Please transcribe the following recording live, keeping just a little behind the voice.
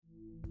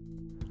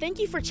Thank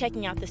you for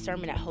checking out this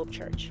sermon at Hope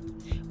Church.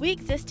 We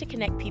exist to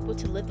connect people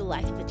to live the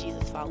life of a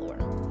Jesus follower.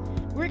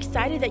 We're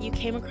excited that you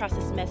came across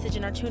this message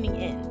and are tuning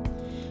in.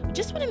 We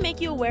just want to make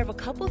you aware of a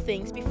couple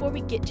things before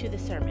we get to the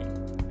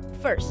sermon.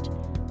 First,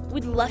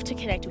 we'd love to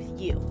connect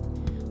with you.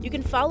 You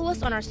can follow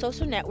us on our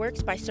social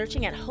networks by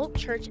searching at Hope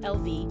Church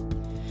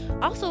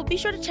LV. Also, be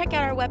sure to check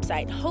out our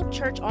website,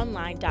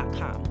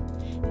 hopechurchonline.com.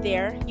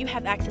 There, you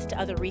have access to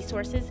other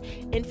resources,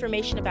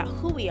 information about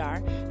who we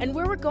are, and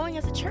where we're going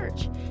as a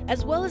church,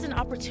 as well as an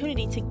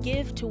opportunity to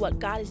give to what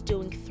God is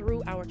doing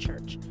through our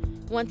church.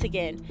 Once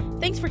again,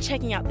 thanks for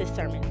checking out this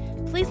sermon.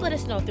 Please let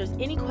us know if there's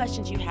any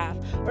questions you have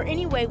or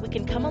any way we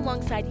can come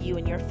alongside you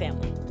and your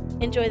family.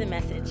 Enjoy the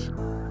message.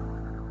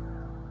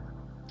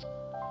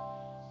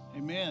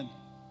 Amen.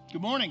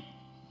 Good morning.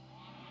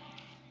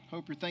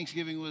 Hope your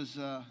Thanksgiving was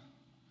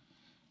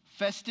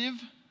festive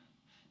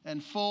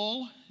and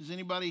full. Is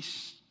anybody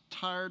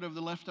tired of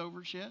the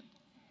leftovers yet?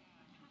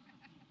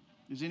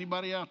 Is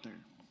anybody out there?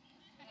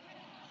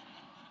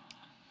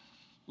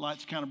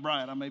 Light's kind of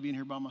bright. I may be in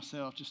here by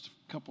myself, just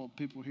a couple of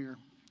people here.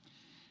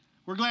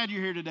 We're glad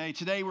you're here today.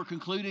 Today we're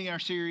concluding our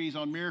series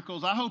on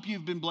miracles. I hope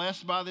you've been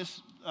blessed by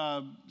this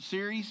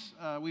series.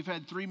 We've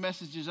had 3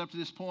 messages up to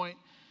this point,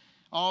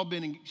 all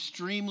been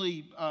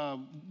extremely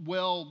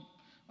well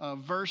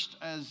versed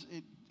as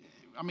it.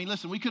 I mean,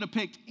 listen, we could have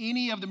picked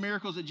any of the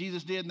miracles that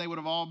Jesus did, and they would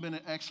have all been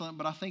excellent,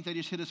 but I think they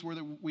just hit us where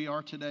we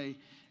are today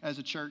as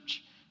a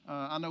church.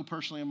 I know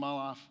personally in my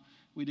life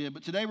we did.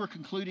 But today we're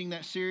concluding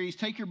that series.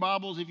 Take your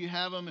Bibles if you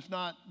have them. If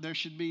not, there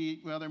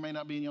may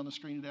not be any on the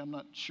screen today. I'm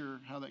not sure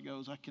how that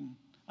goes. I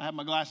have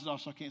my glasses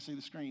off, so I can't see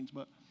the screens.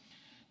 But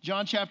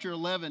John chapter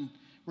 11,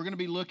 we're going to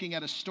be looking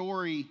at a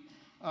story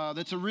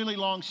that's a really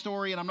long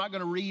story, and I'm not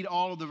going to read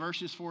all of the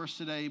verses for us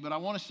today, but I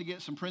want us to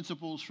get some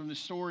principles from this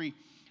story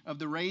of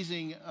the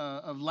raising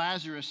of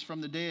Lazarus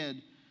from the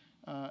dead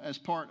as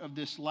part of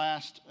this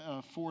last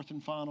fourth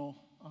and final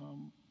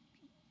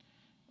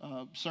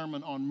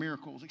sermon on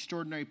miracles,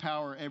 extraordinary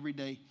power,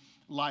 everyday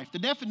life. The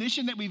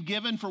definition that we've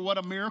given for what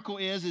a miracle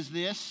is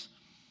this: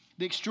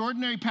 the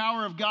extraordinary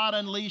power of God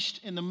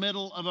unleashed in the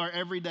middle of our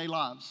everyday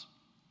lives.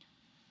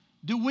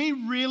 Do we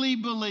really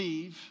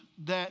believe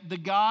that the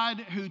God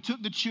who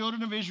took the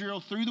children of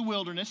Israel through the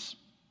wilderness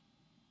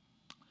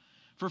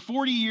for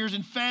 40 years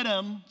and fed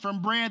them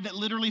from bread that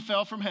literally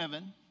fell from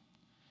heaven,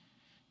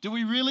 do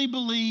we really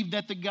believe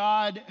that the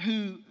God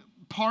who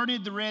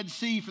parted the Red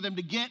Sea for them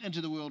to get into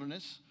the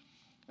wilderness,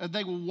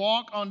 they will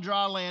walk on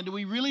dry land, do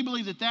we really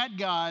believe that that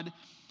God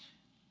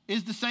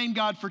is the same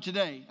God for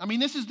today? I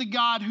mean, this is the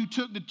God who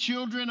took the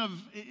children of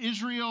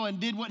Israel and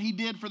did what he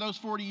did for those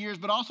 40 years,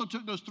 but also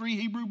took those 3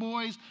 Hebrew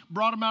boys,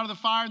 brought them out of the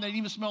fire, and they didn't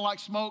even smell like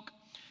smoke.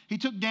 He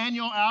took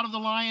Daniel out of the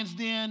lion's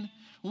den.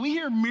 When we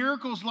hear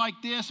miracles like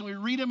this and we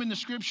read them in the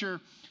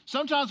scripture,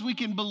 sometimes we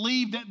can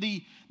believe that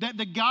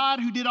the God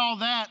who did all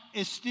that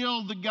is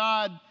still the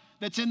God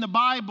that's in the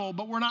Bible,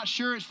 but we're not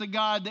sure it's the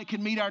God that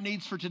can meet our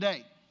needs for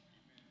today.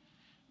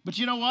 But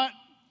you know what?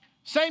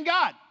 Same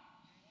God.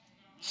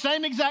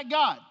 Same exact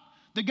God.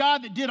 The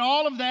God that did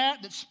all of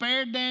that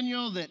spared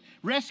Daniel, that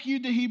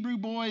rescued the Hebrew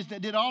boys,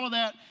 that did all of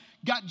that,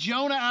 got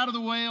Jonah out of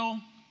the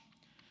whale,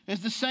 is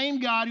the same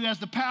God who has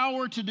the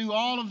power to do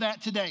all of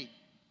that today.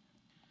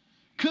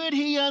 Could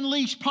he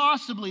unleash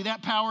possibly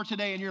that power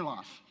today in your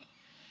life?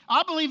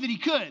 I believe that he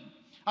could.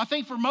 I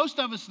think for most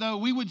of us, though,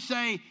 we would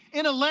say,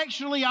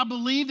 intellectually, I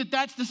believe that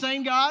that's the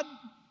same God.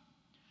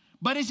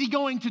 But is he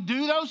going to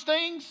do those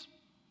things?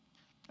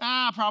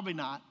 Probably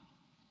not.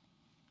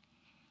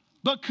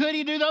 But could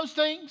he do those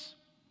things?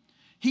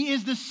 He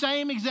is the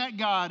same exact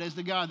God as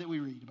the God that we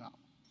read about.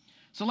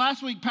 So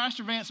last week,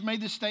 Pastor Vance made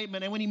this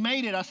statement, and when he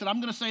made it, I said,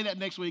 I'm going to say that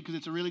next week because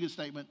it's a really good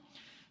statement.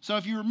 So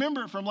if you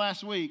remember it from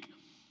last week,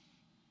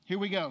 here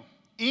we go.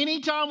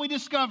 Anytime we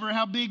discover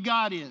how big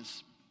God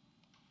is,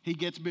 he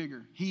gets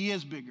bigger. He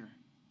is bigger.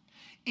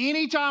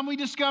 Anytime we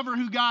discover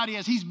who God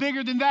is, he's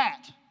bigger than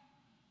that.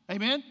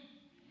 Amen?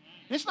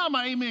 It's not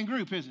my amen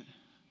group, is it?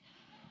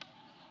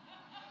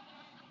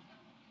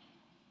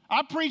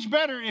 I preach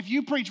better if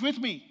you preach with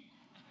me.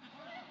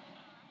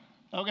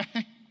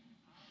 Okay?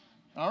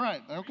 All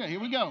right. Okay, here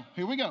we go.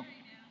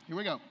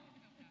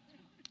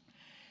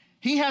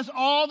 He has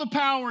all the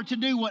power to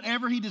do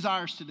whatever he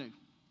desires to do.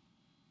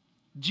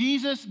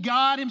 Jesus,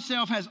 God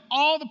himself, has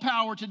all the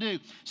power to do.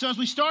 So as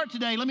we start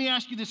today, let me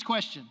ask you this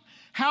question.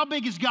 How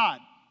big is God?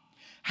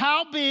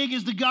 How big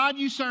is the God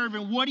you serve,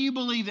 and what do you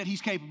believe that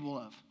he's capable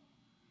of?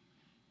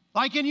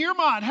 Like in your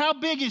mind, how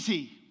big is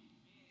he?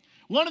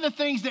 One of the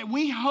things that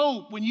we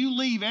hope when you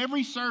leave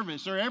every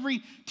service or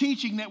every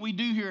teaching that we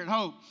do here at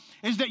Hope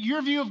is that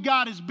your view of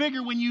God is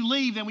bigger when you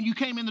leave than when you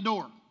came in the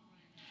door.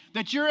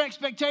 That your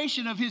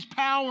expectation of his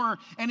power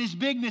and his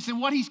bigness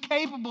and what he's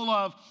capable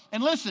of,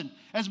 and listen,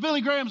 as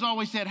Billy Graham's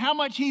always said, how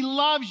much he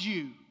loves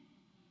you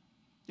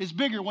is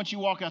bigger once you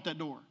walk out that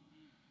door.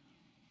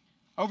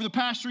 Over the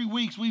past 3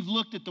 weeks, we've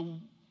looked at the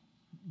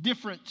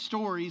different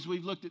stories.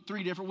 We've looked at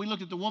 3 different. We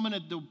looked at the woman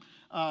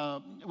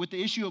with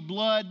the issue of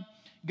blood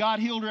God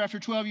healed her after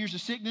 12 years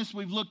of sickness.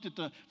 We've looked at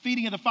the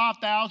feeding of the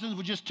 5,000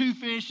 with just 2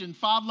 fish and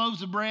 5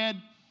 loaves of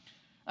bread.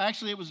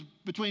 Actually, it was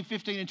between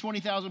 15 and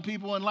 20,000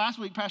 people. And last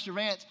week, Pastor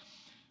Vance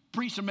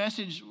preached a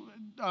message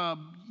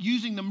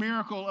using the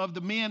miracle of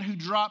the men who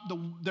dropped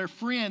their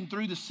friend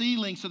through the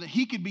ceiling so that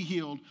he could be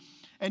healed.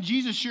 And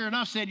Jesus, sure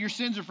enough, said, your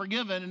sins are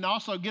forgiven, and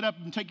also get up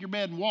and take your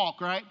bed and walk,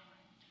 right?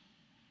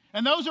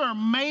 And those are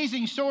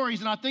amazing stories,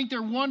 and I think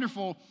they're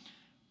wonderful.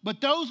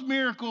 But those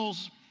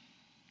miracles,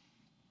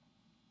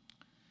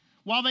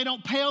 while they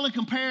don't pale in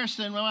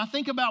comparison, when I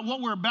think about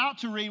what we're about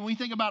to read, when we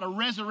think about a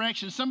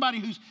resurrection, somebody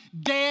who's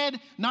dead,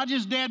 not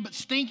just dead, but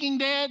stinking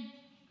dead,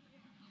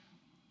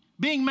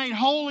 being made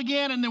whole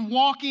again and then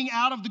walking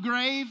out of the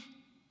grave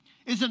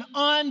is an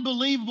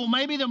unbelievable,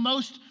 maybe the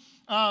most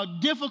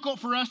difficult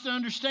for us to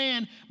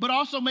understand, but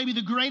also maybe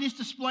the greatest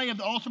display of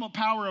the ultimate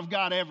power of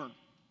God ever.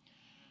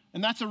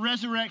 And that's a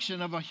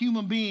resurrection of a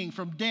human being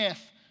from death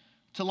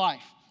to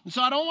life. And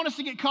so I don't want us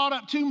to get caught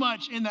up too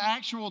much in the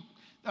actual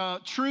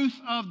truth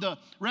of the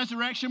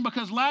resurrection,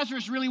 because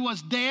Lazarus really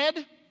was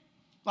dead,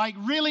 like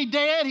really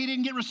dead. He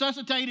didn't get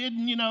resuscitated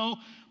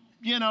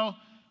and,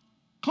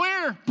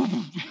 clear.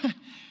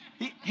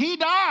 He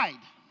died.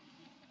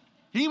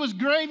 He was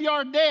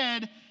graveyard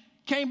dead,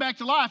 came back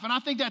to life. And I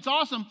think that's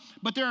awesome.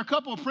 But there are a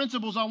couple of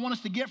principles I want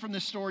us to get from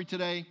this story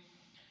today,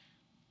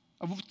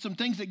 of some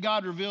things that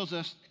God reveals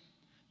us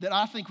that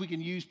I think we can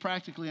use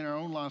practically in our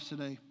own lives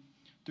today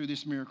through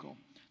this miracle.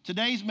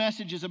 Today's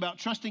message is about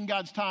trusting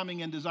God's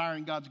timing and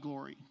desiring God's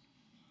glory.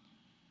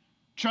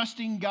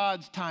 Trusting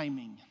God's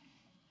timing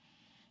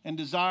and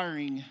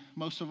desiring,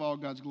 most of all,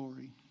 God's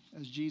glory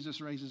as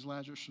Jesus raises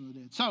Lazarus from the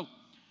dead. So,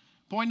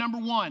 point number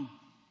 1,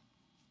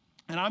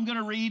 and I'm going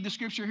to read the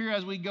scripture here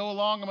as we go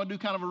along. I'm going to do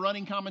kind of a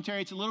running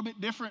commentary. It's a little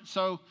bit different,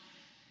 so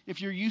if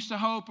you're used to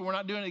Hope and we're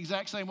not doing it the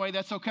exact same way,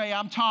 that's okay.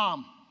 I'm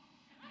Tom.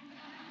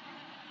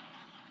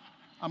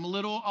 I'm a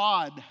little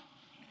odd,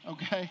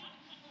 okay?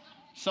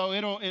 So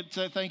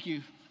thank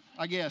you,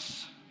 I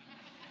guess.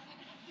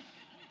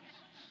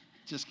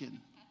 Just kidding.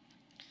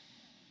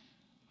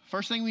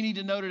 First thing we need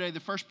to know today, the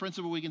first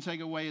principle we can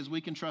take away is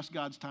we can trust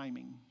God's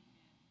timing.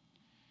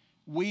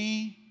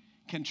 We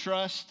can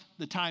trust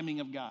the timing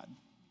of God.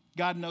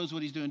 God knows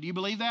what he's doing. Do you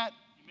believe that?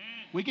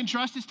 Amen. We can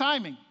trust his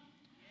timing.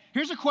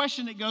 Here's a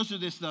question that goes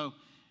with this, though.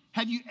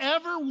 Have you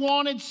ever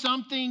wanted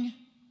something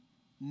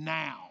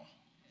now?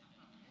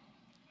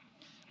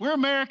 We're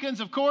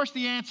Americans. Of course,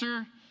 the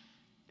answer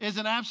is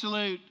an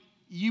absolute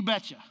you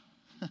betcha.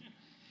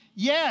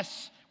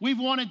 Yes, we've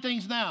wanted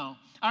things now.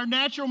 Our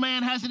natural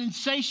man has an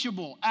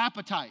insatiable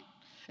appetite.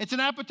 It's an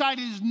appetite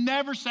that is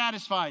never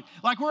satisfied.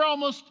 Like we're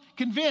almost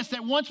convinced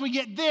that once we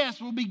get this,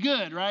 we'll be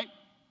good, right?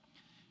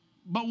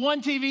 But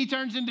one TV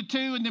turns into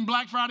 2, and then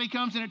Black Friday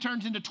comes and it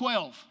turns into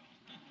 12.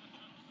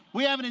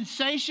 We have an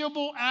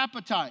insatiable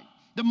appetite.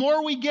 The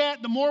more we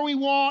get, the more we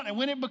want, and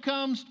when it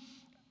becomes,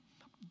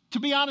 to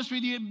be honest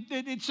with you,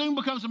 it soon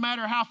becomes a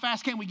matter of how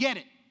fast can we get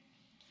it.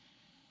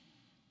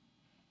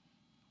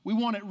 We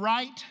want it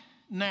right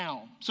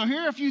now. So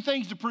here are a few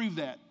things to prove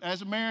that.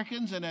 As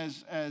Americans and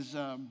as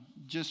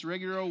just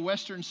regular old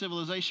Western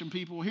civilization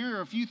people, here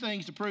are a few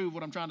things to prove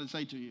what I'm trying to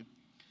say to you.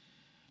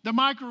 The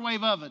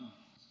microwave oven.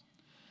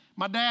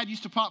 My dad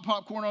used to pop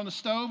popcorn on the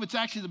stove. It's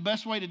actually the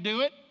best way to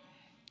do it,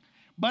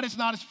 but it's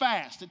not as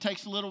fast. It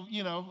takes a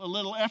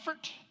little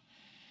effort.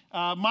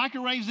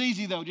 Microwave's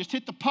easy, though. Just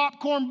hit the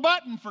popcorn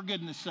button, for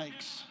goodness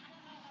sakes.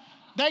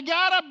 They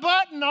got a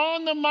button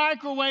on the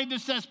microwave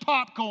that says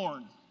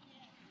popcorn.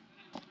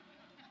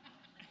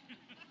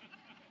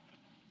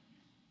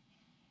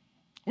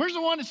 Where's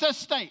the one that says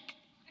steak?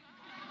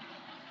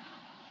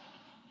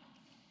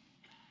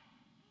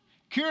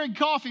 Keurig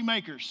coffee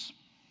makers.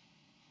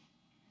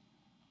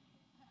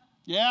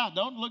 Yeah,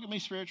 don't look at me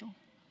spiritual.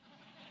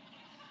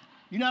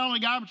 You not only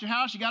got them at your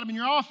house, you got them in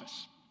your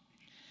office.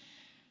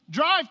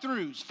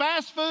 Drive-thrus,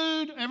 fast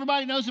food,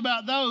 everybody knows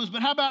about those,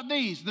 but how about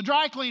these? The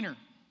dry cleaner.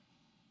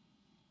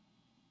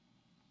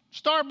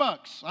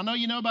 Starbucks, I know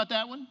you know about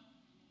that one.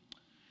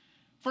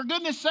 For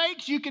goodness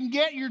sakes, you can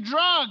get your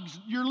drugs,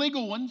 your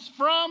legal ones,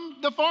 from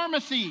the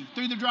pharmacy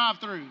through the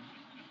drive-thru.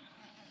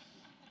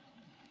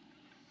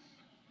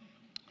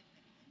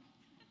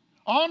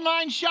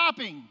 Online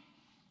shopping,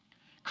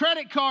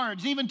 credit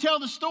cards even tell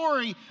the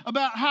story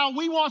about how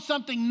we want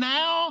something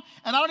now,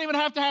 and I don't even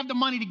have to have the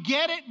money to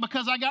get it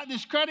because I got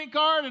this credit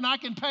card and I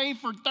can pay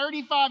for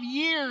 35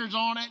 years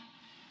on it.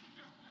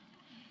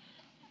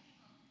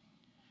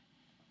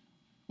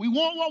 We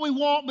want what we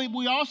want, but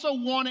we also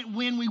want it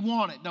when we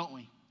want it, don't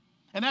we?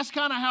 And that's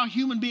kind of how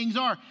human beings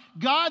are.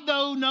 God,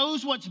 though,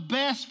 knows what's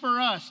best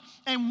for us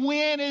and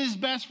when it is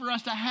best for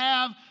us to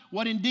have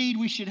what indeed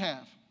we should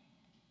have.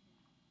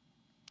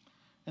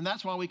 And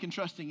that's why we can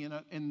trust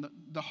in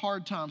the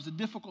hard times, the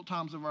difficult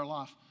times of our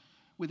life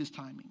with his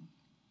timing.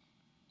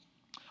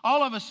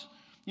 All of us,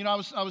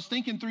 I was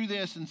thinking through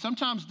this, and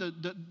sometimes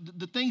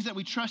the things that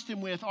we trust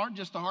him with aren't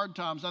just the hard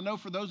times. I know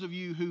for those of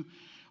you who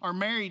are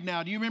married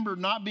now, do you remember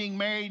not being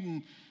married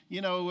and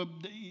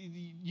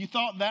you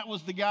thought that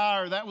was the guy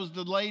or that was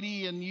the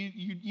lady, and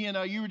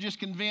you were just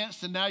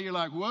convinced, and now you're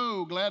like,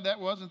 whoa, glad that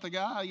wasn't the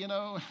guy,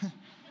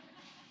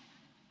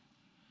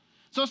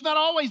 So it's not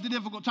always the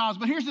difficult times,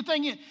 but here's the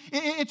thing,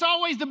 it's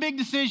always the big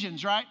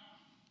decisions, right?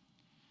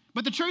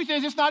 But the truth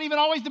is, it's not even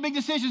always the big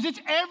decisions. It's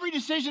every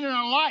decision in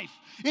our life.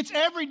 It's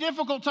every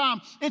difficult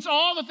time. It's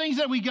all the things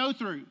that we go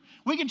through.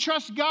 We can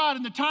trust God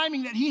in the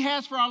timing that He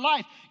has for our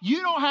life.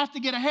 You don't have to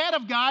get ahead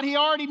of God. He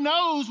already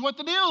knows what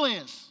the deal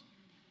is.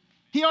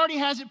 He already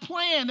has it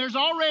planned. There's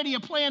already a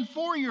plan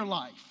for your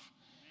life.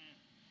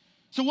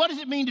 So what does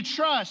it mean to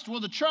trust? Well,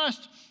 the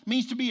trust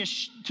means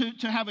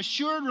to have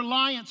assured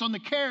reliance on the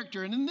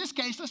character. And in this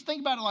case, let's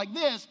think about it like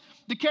this,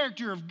 the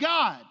character of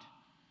God.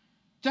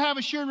 To have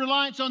assured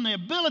reliance on the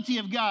ability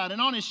of God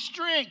and on His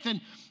strength and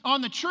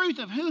on the truth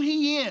of who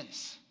He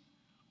is.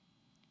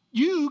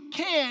 You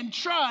can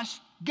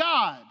trust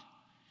God,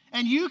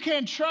 and you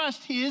can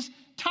trust His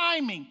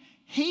timing.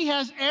 He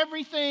has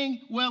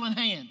everything well in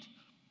hand.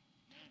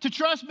 To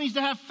trust means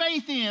to have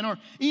faith in or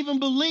even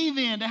believe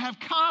in, to have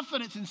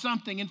confidence in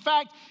something. In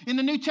fact, in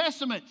the New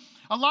Testament,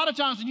 a lot of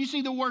times when you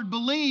see the word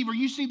believe or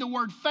you see the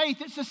word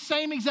faith, it's the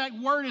same exact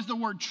word as the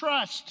word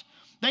trust.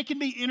 They can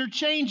be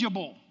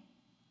interchangeable.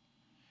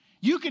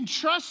 You can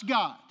trust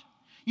God.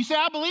 You say,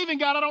 I believe in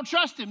God, I don't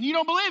trust Him. You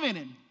don't believe in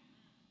Him.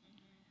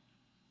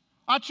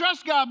 I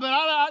trust God,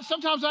 but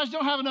sometimes I just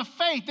don't have enough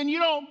faith. Then you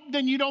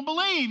don't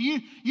believe.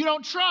 You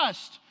don't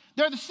trust.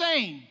 They're the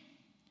same.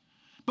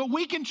 But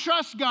we can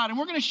trust God, and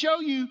we're going to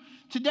show you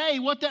today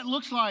what that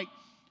looks like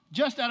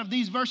just out of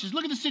these verses.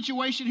 Look at the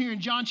situation here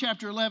in John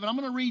chapter 11. I'm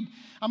going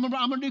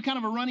to do kind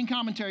of a running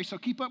commentary, so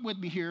keep up with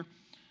me here.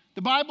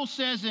 The Bible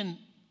says in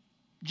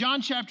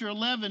John chapter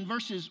 11,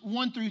 verses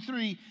 1 through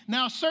 3,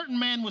 now a certain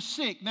man was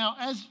sick. Now,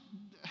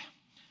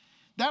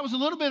 that was a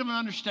little bit of an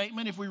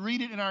understatement if we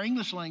read it in our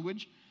English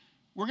language.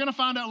 We're going to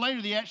find out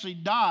later that he actually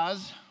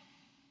dies.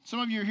 Some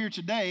of you are here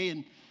today,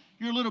 and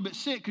you're a little bit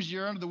sick because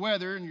you're under the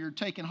weather and you're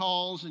taking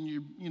Halls and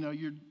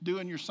you're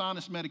doing your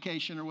sinus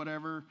medication or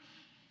whatever.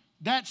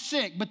 That's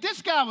sick. But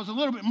this guy was a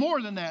little bit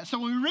more than that. So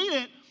when we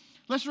read it,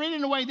 let's read it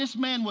in a way this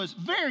man was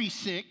very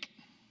sick.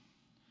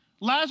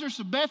 Lazarus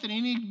of Bethany,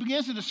 and he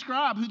begins to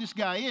describe who this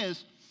guy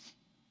is.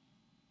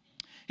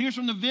 Here's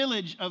from the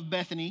village of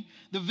Bethany,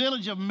 the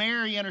village of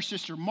Mary and her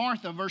sister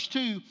Martha. Verse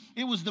 2,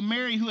 it was the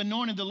Mary who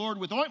anointed the Lord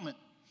with ointment,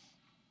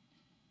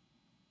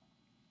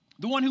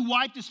 the one who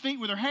wiped His feet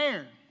with her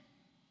hair,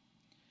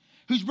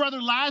 whose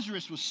brother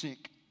Lazarus was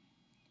sick.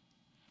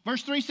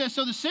 Verse 3 says,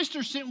 so the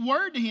sisters sent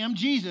word to Him,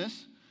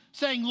 Jesus,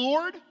 saying,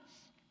 Lord,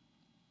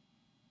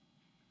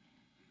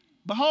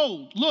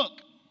 behold, look,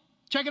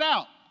 check it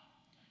out.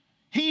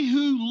 He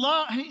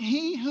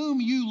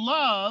whom you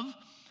love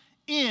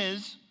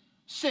is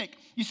sick.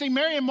 You see,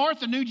 Mary and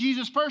Martha knew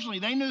Jesus personally.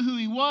 They knew who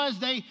He was.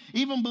 They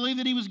even believed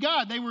that He was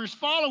God. They were His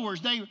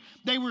followers.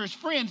 They were His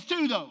friends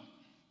too, though.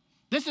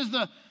 This is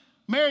the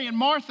Mary and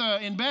Martha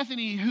in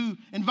Bethany who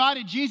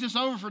invited Jesus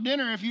over for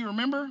dinner, if you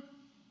remember.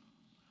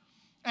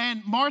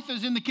 And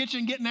Martha's in the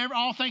kitchen getting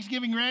all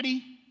Thanksgiving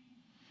ready.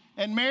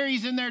 And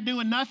Mary's in there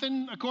doing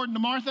nothing, according to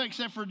Martha,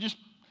 except for just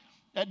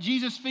at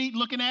Jesus' feet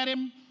looking at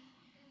Him,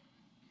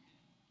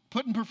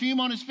 putting perfume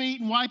on His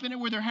feet and wiping it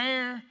with her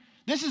hair.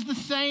 This is the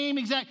same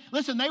exact,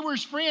 listen, they were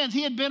His friends.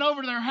 He had been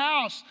over to their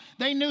house.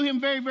 They knew Him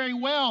very, very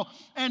well.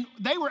 And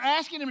they were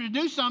asking Him to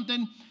do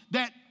something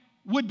that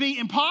would be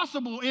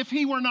impossible if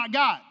He were not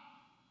God.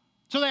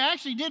 So they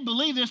actually did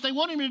believe this. They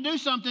wanted Him to do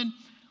something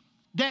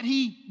that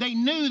they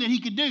knew that He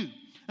could do.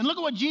 And look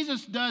at what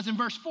Jesus does in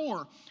verse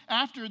 4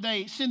 after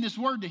they send this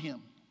word to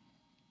Him.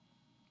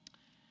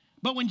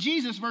 But when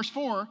Jesus, verse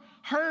 4,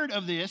 heard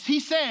of this, He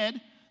said,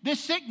 this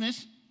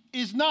sickness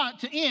is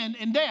not to end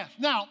in death.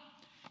 Now,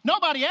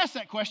 nobody asked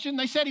that question.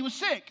 They said He was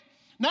sick.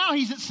 Now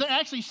He's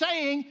actually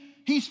saying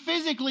He's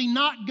physically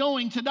not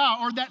going to die,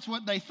 or that's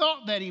what they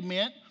thought that He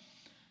meant.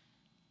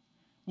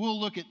 We'll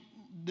look at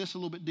this a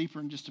little bit deeper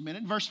in just a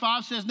minute. Verse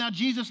 5 says, now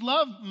Jesus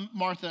loved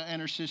Martha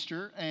and her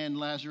sister and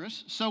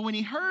Lazarus. So when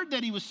He heard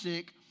that he was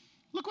sick,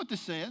 look what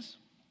this says.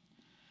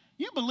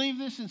 You believe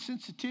this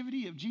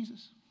insensitivity of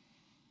Jesus?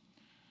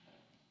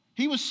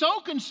 He was so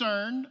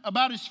concerned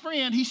about His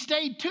friend, He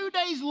stayed 2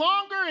 days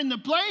longer in the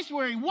place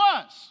where he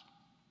was.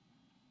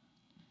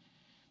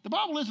 The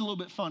Bible is a little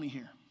bit funny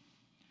here.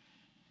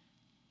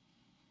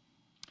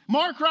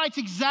 Mark writes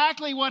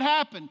exactly what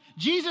happened.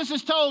 Jesus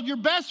is told, your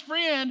best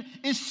friend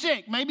is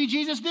sick. Maybe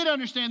Jesus did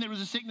understand that it was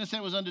a sickness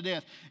that was unto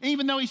death,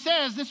 even though He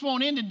says this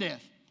won't end in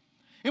death.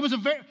 It was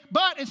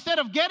but instead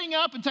of getting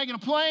up and taking a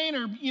plane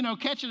or,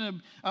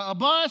 catching a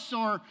bus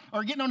or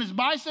getting on his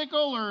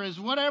bicycle or his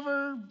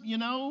whatever,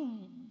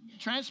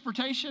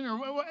 transportation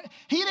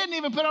he didn't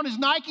even put on his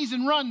Nikes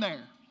and run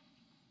there.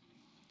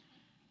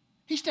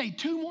 He stayed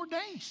 2 more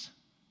days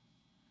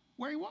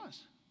where he was.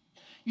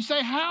 You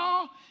say,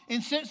 how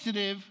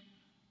insensitive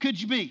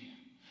could you be?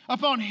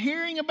 Upon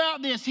hearing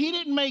about this, He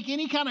didn't make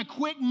any kind of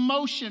quick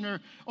motion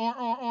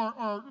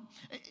or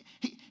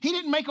he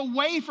didn't make a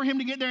way for him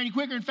to get there any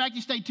quicker. In fact,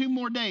 He stayed 2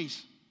 more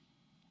days.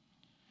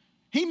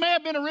 He may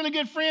have been a really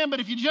good friend, but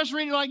if you just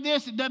read it like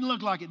this, it doesn't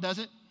look like it, does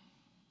it?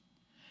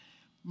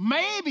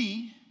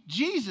 Maybe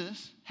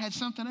Jesus had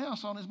something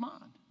else on his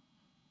mind.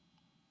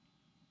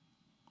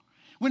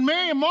 When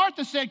Mary and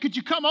Martha said, could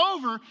you come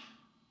over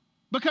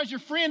because your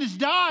friend is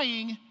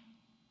dying,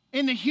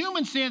 in the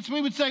human sense,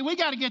 we would say, we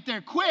got to get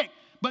there quick.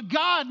 But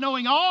God,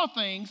 knowing all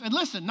things, and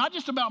listen, not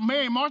just about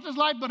Mary and Martha's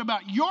life, but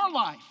about your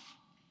life.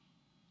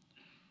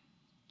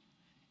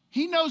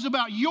 He knows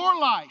about your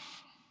life,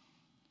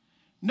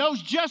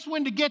 knows just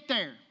when to get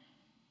there.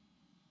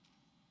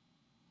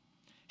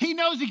 He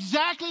knows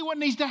exactly what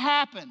needs to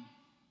happen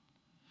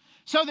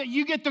so that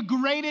you get the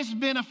greatest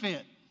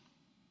benefit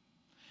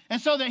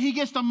and so that he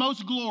gets the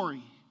most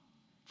glory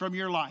from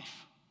your life.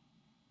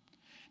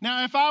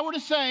 Now, if I were to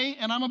say,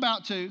 and I'm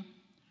about to,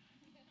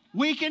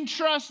 we can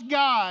trust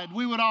God,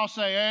 we would all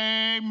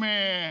say,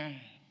 amen.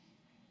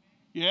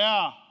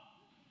 Yeah.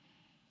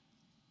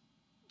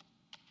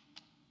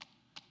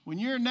 When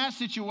you're in that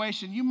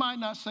situation, you might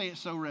not say it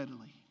so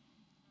readily.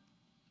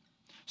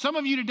 Some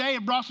of you today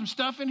have brought some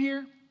stuff in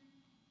here.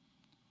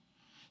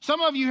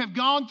 Some of you have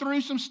gone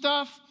through some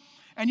stuff,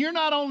 and you're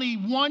not only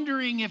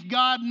wondering if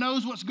God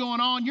knows what's going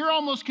on, you're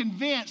almost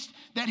convinced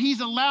that he's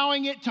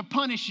allowing it to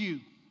punish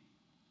you.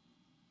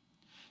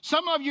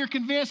 Some of you are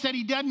convinced that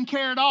he doesn't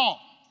care at all.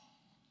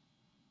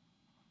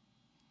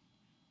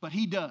 But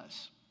he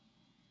does.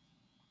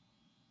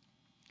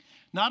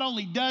 Not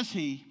only does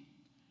he's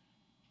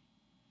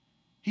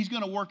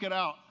going to work it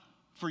out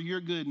for your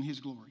good and his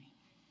glory.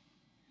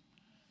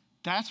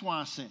 That's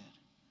why I said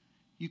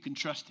you can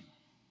trust him.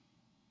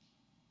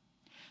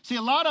 See,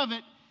 a lot of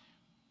it,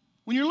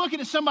 when you're looking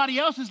at somebody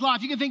else's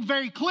life, you can think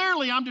very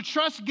clearly, I'm to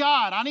trust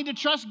God. I need to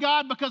trust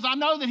God because I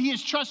know that he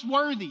is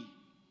trustworthy.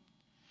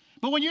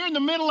 But when you're in the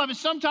middle of it,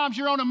 sometimes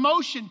your own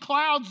emotion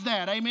clouds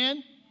that,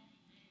 amen?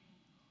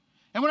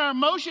 And when our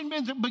emotion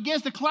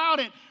begins to cloud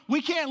it,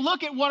 we can't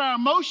look at what our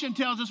emotion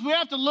tells us. We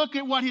have to look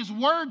at what his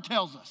word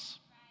tells us.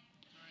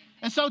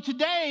 And so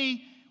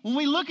today, when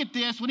we look at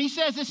this, when he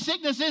says this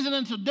sickness isn't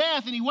until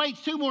death and he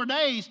waits 2 more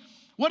days,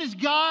 what is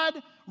God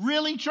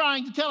really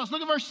trying to tell us?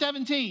 Look at verse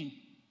 17.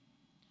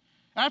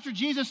 After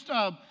Jesus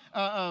talks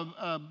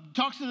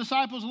to the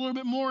disciples a little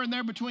bit more in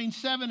there between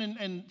 7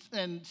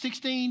 and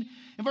 16,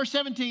 in verse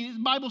 17, the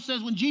Bible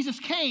says when Jesus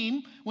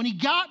came, when he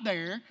got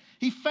there,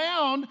 he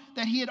found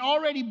that he had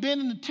already been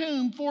in the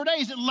tomb 4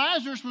 days, that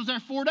Lazarus was there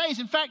 4 days.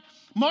 In fact,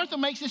 Martha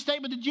makes this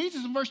statement to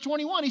Jesus in verse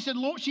 21.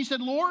 She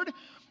said, Lord,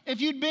 if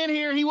you'd been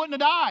here, he wouldn't have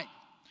died.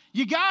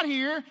 You got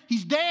here,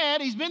 he's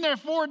dead, he's been there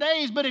 4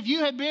 days, but if you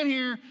had been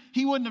here,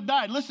 he wouldn't have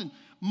died. Listen,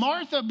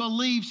 Martha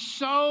believed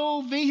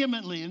so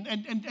vehemently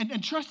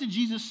and trusted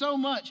Jesus so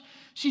much.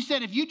 She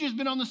said, if you'd just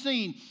been on the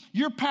scene,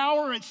 your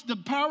power, it's the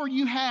power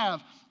you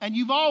have and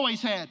you've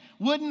always had,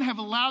 wouldn't have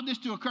allowed this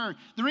to occur.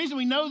 The reason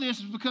we know this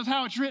is because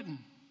how it's written.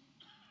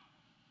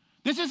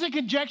 This isn't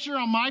conjecture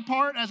on my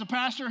part as a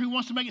pastor who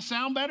wants to make it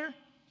sound better.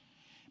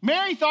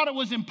 Martha thought it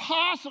was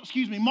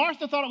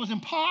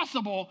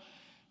impossible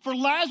for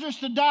Lazarus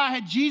to die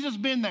had Jesus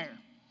been there.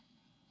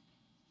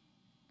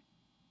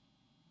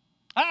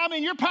 I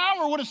mean, your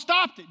power would have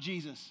stopped it,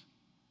 Jesus.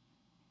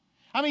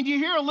 I mean, do you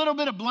hear a little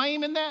bit of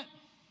blame in that?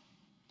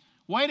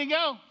 Way to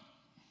go.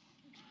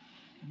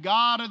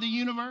 God of the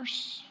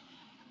universe,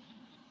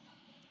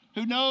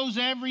 who knows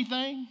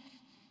everything,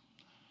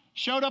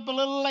 showed up a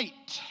little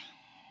late.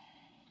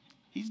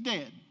 He's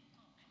dead.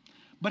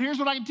 But here's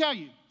what I can tell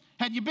you.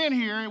 Had you been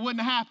here, it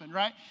wouldn't have happened,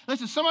 right?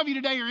 Listen, some of you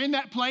today are in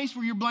that place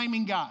where you're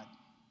blaming God.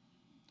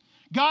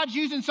 God's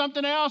using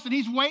something else, and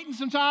he's waiting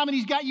some time, and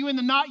he's got you in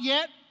the not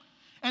yet.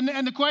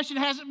 And the question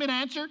hasn't been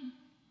answered.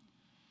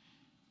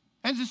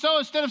 And so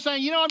instead of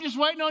saying, I'm just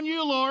waiting on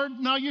you, Lord,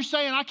 no, you're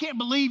saying, I can't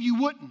believe you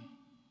wouldn't.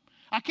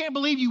 I can't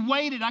believe you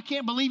waited. I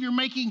can't believe you're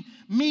making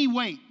me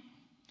wait.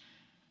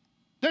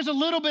 There's a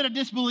little bit of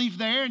disbelief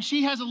there, and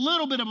she has a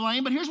little bit of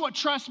blame, but here's what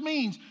trust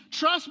means.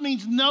 Trust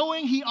means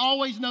knowing he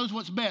always knows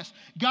what's best.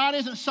 God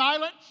isn't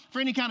silent for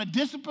any kind of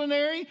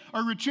disciplinary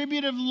or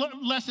retributive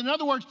lesson. In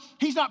other words,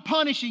 he's not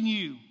punishing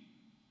you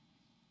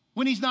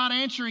when he's not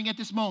answering at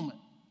this moment.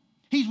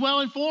 He's well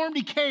informed,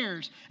 he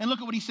cares. And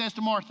look at what he says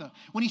to Martha.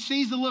 When he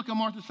sees the look on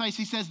Martha's face,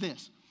 he says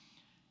this,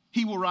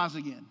 he will rise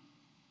again.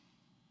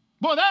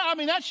 Boy,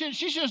 she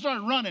should have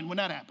started running when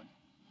that happened.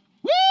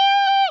 Woo,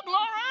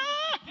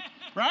 glory,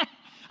 right?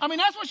 I mean,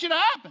 that's what should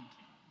have happened.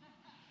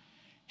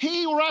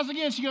 He will rise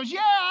again. She goes,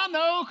 yeah, I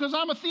know, because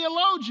I'm a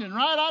theologian,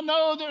 right? I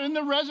know that in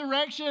the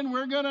resurrection,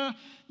 we're going to,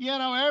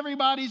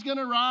 everybody's going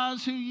to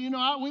rise.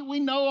 We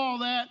know all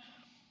that.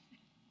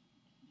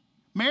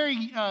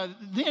 Mary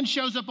then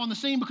shows up on the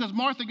scene because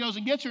Martha goes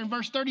and gets her in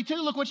verse 32.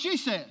 Look what she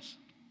says.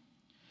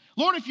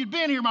 Lord, if you'd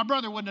been here, my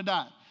brother wouldn't have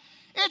died.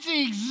 It's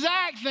the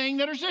exact thing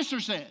that her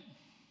sister said.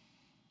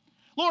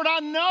 Lord, I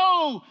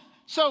know.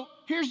 So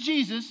here's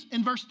Jesus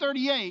in verse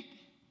 38.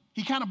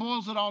 He kind of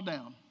boils it all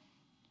down.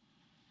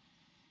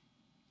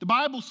 The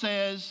Bible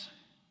says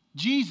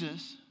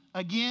Jesus,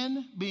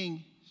 again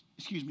being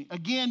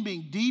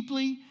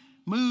deeply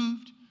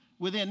moved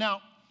within.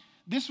 Now,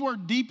 this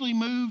word deeply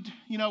moved,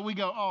 we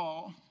go,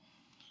 oh,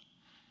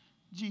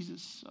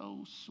 Jesus,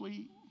 so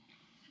sweet.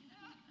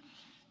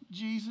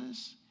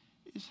 Jesus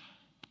is,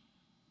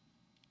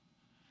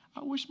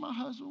 I wish my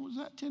husband was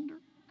that tender.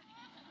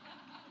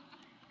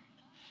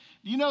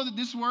 Do you know that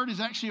this word is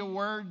actually a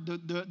word,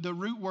 the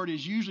root word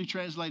is usually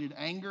translated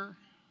anger?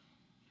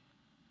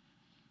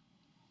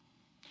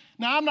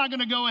 Now, I'm not going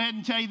to go ahead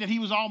and tell you that he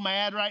was all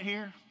mad right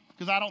here,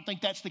 because I don't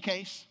think that's the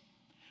case.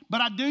 But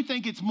I do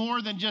think it's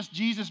more than just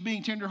Jesus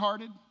being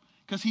tenderhearted,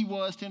 because he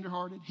was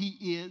tenderhearted.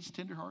 He is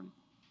tenderhearted.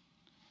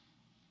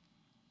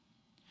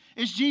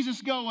 It's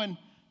Jesus going,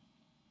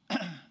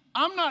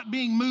 I'm not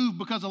being moved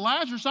because of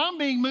Lazarus. I'm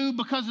being moved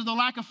because of the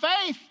lack of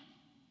faith.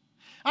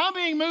 I'm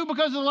being moved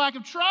because of the lack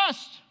of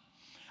trust.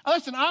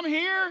 Listen, I'm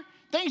here.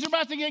 Things are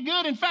about to get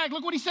good. In fact,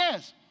 look what he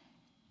says.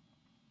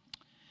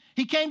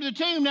 He came to the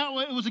tomb. Now,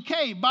 it was a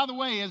cave. By the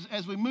way,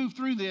 as we move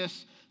through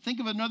this, think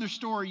of another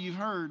story you've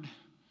heard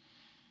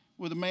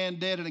with a man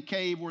dead in a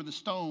cave where the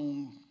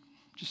stone,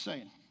 just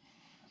saying.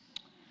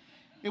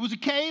 It was a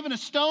cave and a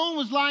stone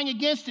was lying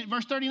against it.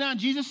 Verse 39,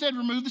 Jesus said,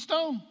 remove the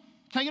stone.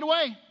 Take it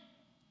away.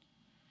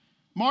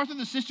 Martha,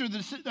 the sister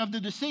of the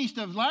deceased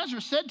of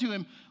Lazarus, said to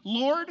him,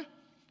 Lord,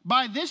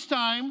 by this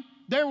time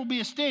there will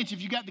be a stench.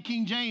 If you got the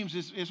King James,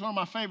 it's one of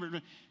my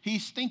favorite. He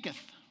stinketh.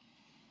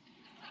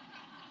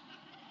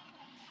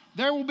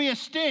 There will be a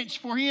stench,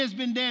 for he has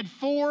been dead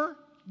 4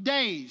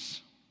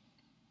 days.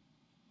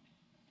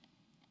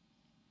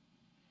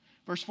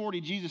 Verse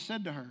 40, Jesus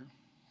said to her,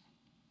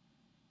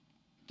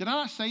 did I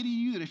not say to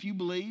you that if you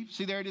believe,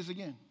 see there it is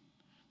again,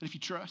 that if you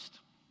trust,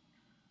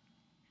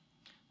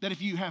 that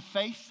if you have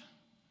faith,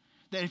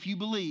 that if you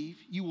believe,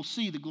 you will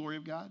see the glory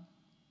of God?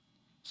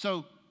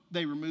 So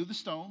they removed the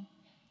stone.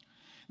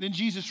 Then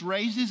Jesus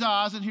raised his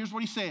eyes, and here's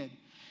what he said.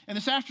 And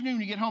this afternoon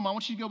when you get home, I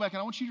want you to go back and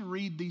I want you to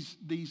read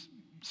these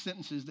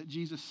sentences that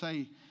Jesus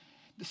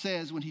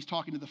says when he's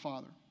talking to the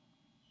Father.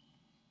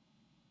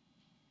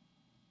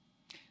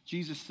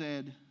 Jesus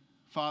said,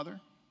 Father,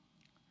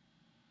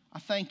 I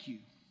thank you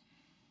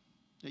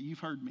that you've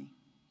heard me.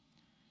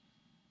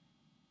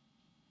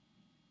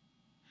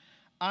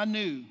 I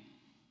knew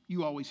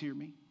you always hear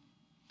me.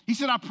 He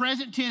said, I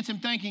present tense am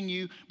thanking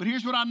you, but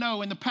here's what I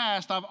know. In the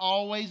past, I've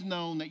always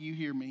known that you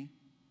hear me.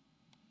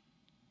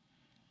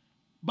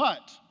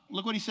 But,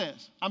 look what he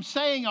says. I'm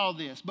saying all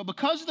this, but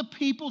because of the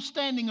people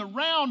standing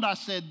around, I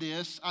said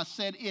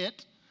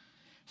it,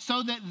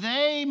 so that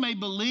they may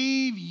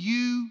believe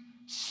you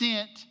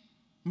sent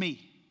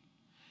me.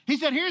 He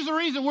said, here's the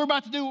reason we're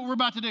about to do what we're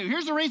about to do.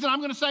 Here's the reason I'm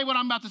going to say what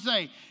I'm about to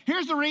say.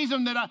 Here's the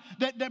reason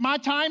that my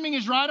timing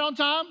is right on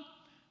time.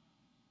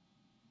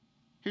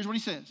 Here's what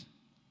he says.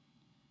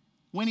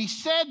 When he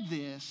said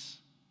this,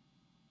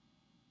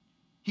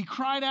 he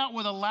cried out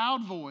with a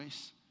loud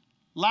voice,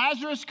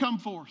 Lazarus, come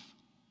forth.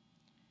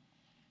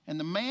 And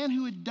the man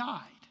who had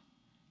died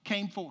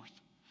came forth,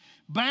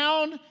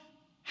 bound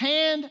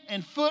hand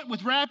and foot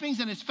with wrappings,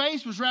 and his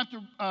face was wrapped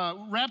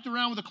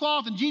around with a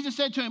cloth. And Jesus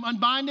said to him,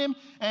 unbind him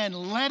and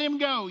let him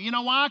go. You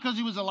know why? Because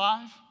he was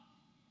alive.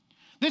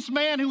 This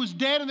man who was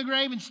dead in the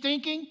grave and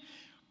stinking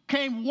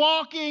came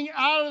walking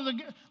out of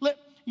the...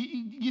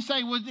 You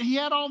say, well, he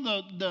had all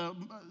the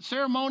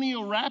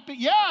ceremonial wrapping?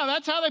 Yeah,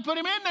 that's how they put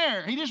him in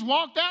there. He just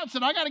walked out and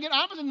said,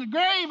 I was in the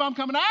grave, I'm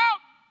coming out.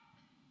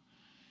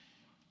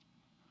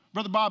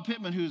 Brother Bob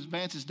Pittman, who's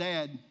Vance's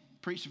dad,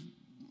 preached,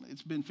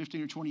 it's been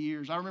 15 or 20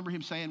 years. I remember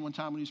him saying one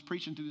time when he was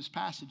preaching through this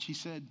passage, he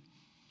said,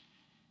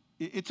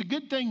 it's a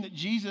good thing that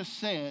Jesus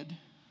said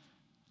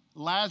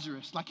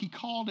Lazarus, like he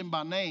called him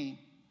by name,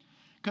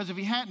 because if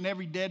he hadn't,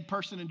 every dead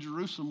person in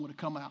Jerusalem would have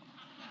come out.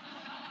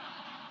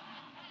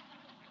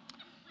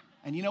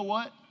 And you know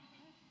what?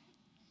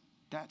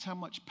 That's how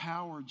much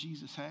power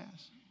Jesus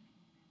has.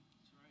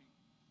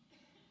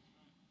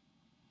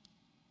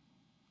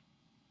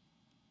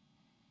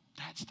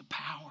 That's the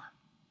power.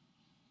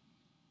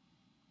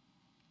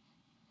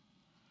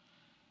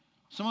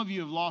 Some of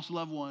you have lost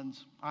loved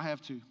ones. I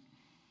have too.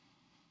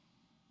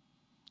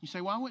 You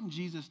say, why wouldn't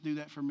Jesus do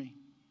that for me?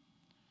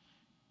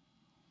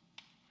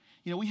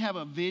 You know, we have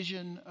a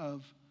vision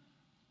of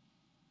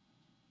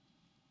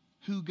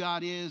who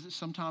God is that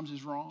sometimes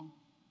is wrong.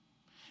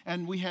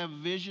 And we have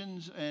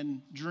visions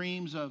and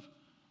dreams of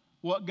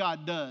what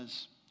God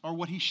does or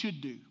what he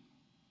should do.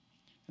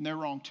 And they're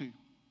wrong too.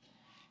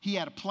 He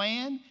had a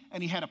plan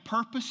and he had a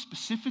purpose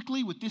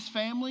specifically with this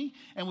family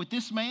and with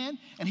this man,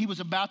 and he was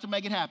about to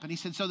make it happen. He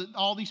said, so that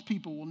all these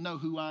people will know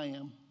who I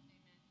am.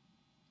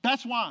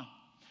 That's why.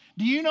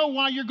 Do you know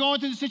why you're going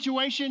through the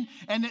situation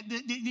and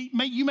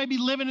that you may be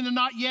living in the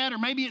not yet, or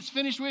maybe it's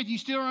finished with, you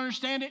still don't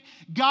understand it?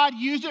 God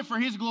used it for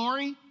his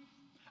glory.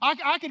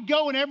 I could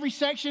go in every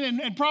section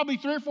and probably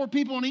 3 or 4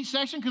 people in each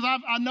section, because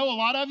I know a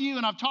lot of you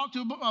and I've talked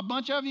to a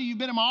bunch of you. You've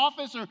been in my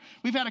office or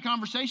we've had a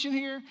conversation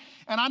here,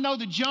 and I know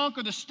the junk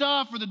or the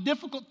stuff or the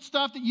difficult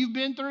stuff that you've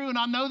been through, and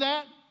I know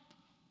that.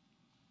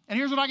 And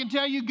here's what I can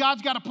tell you.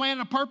 God's got a plan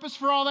and a purpose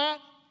for all that.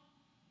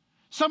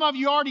 Some of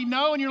you already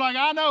know, and you're like,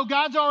 I know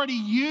God's already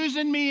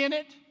using me in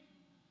it.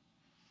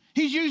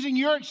 He's using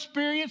your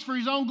experience for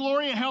his own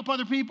glory and help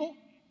other people.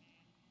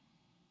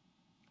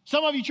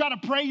 Some of you try to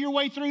pray your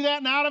way through that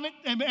and out of it,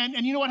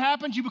 and you know what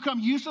happens? You become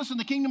useless in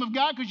the kingdom of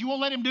God because you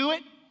won't let him do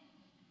it.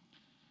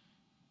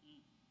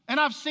 And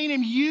I've seen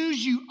him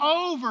use you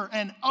over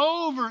and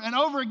over and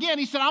over again.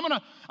 He said, I'm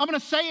gonna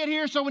say it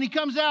here so when he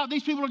comes out,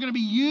 these people are going to be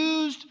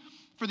used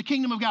for the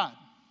kingdom of God.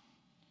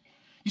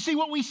 You see,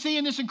 what we see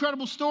in this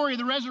incredible story of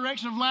the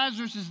resurrection of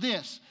Lazarus is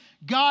this: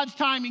 God's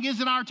timing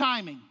isn't our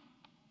timing.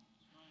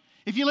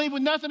 If you leave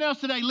with nothing else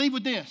today, leave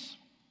with this.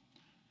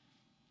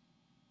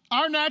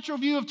 Our natural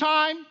view of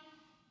time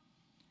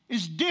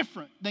is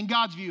different than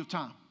God's view of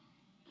time.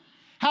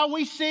 How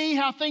we see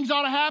how things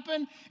ought to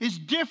happen is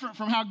different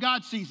from how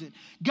God sees it.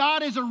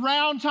 God is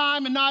around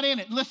time and not in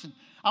it. Listen,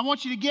 I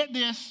want you to get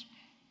this.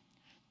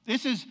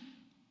 This is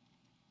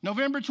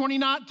November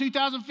 29th,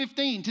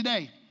 2015,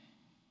 today.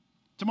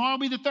 Tomorrow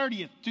will be the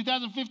 30th.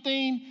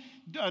 2015,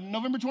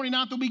 November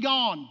 29th will be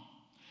gone.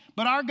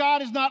 But our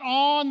God is not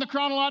on the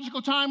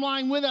chronological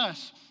timeline with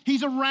us.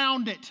 He's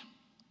around it.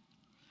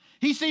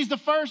 He sees the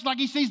first like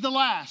he sees the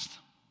last.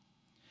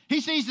 He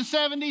sees the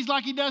 70s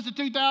like he does the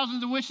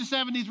 2000s, and wish the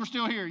 70s were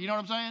still here. You know what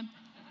I'm saying?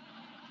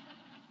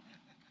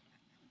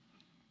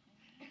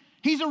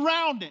 He's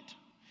around it.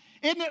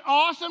 Isn't it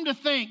awesome to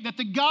think that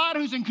the God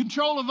who's in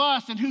control of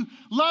us and who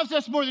loves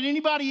us more than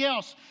anybody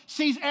else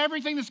sees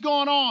everything that's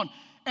going on,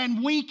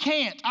 and we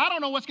can't? I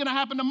don't know what's going to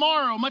happen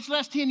tomorrow, much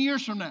less 10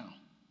 years from now.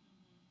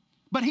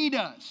 But he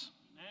does.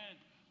 Amen.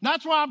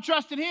 That's why I'm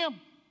trusting him.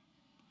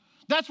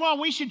 That's why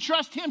we should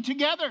trust him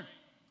together.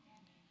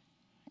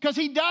 Because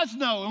he does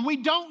know and we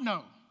don't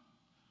know.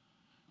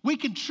 We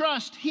can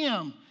trust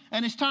him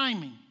and his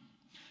timing.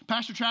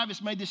 Pastor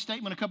Travis made this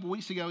statement a couple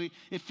weeks ago.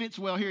 It fits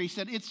well here. He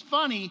said, it's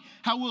funny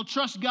how we'll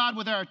trust God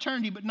with our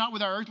eternity, but not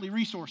with our earthly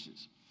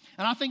resources.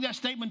 And I think that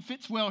statement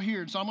fits well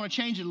here. So I'm going to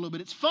change it a little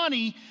bit. It's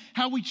funny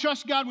how we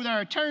trust God with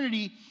our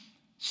eternity,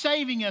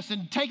 saving us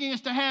and taking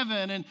us to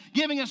heaven and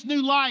giving us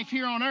new life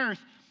here on earth,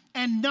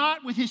 and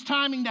not with his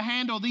timing to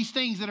handle these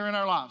things that are in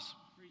our lives.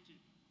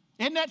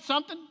 Isn't that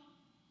something?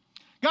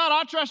 God,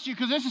 I trust you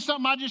because this is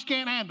something I just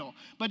can't handle.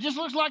 But it just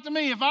looks like to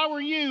me, if I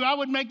were you, I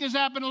would make this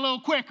happen a little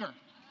quicker.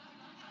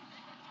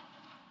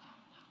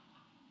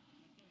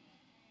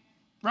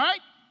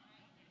 Right?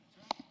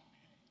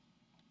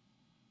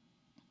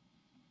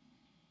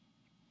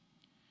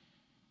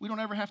 We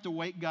don't ever have to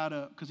wake God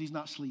up because he's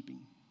not sleeping.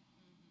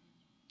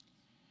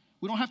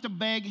 We don't have to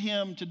beg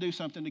him to do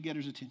something to get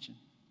his attention.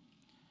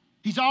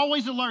 He's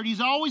always alert.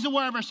 He's always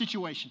aware of our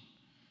situation.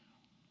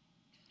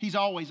 He's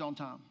always on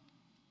time.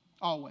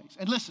 Always.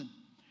 And listen,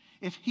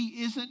 if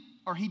he isn't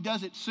or he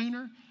does it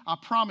sooner, I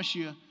promise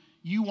you,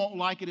 you won't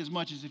like it as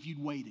much as if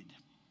you'd waited.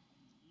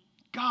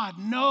 God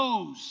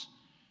knows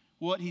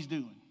what he's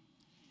doing.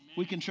 Amen.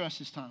 We can trust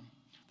his time.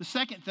 The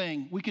second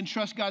thing, we can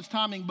trust God's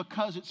timing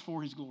because it's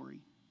for his glory.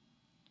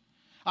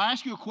 I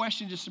asked you a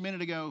question just a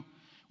minute ago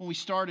when we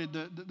started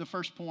the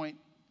first point,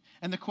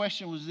 and the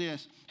question was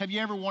this: have you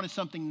ever wanted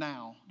something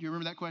now? Do you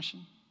remember that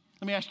question?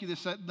 Let me ask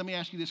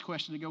you this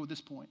question to go with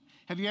this point.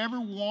 Have you ever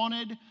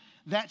wanted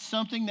that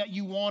something that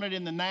you wanted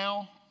in the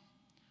now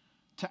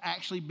to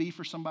actually be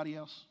for somebody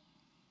else?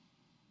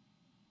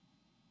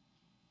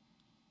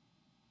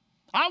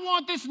 I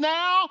want this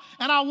now,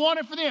 and I want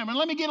it for them. And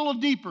let me get a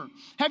little deeper.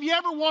 Have you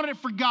ever wanted it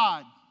for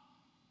God?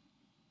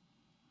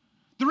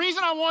 The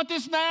reason I want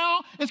this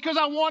now is because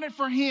I want it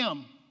for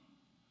him.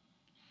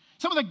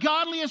 Some of the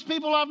godliest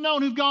people I've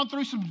known who've gone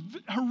through some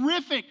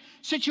horrific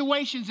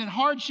situations and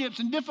hardships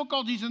and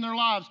difficulties in their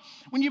lives,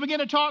 when you begin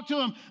to talk to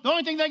them, the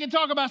only thing they can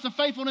talk about is the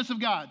faithfulness of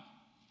God.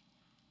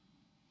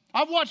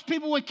 I've watched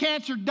people with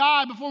cancer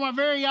die before my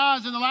very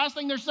eyes, and the last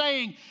thing they're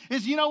saying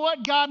is, you know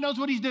what? God knows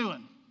what he's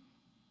doing.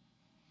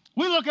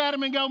 We look at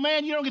them and go,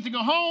 man, you don't get to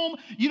go home.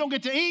 You don't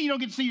get to eat. You don't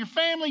get to see your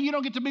family. You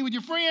don't get to be with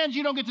your friends.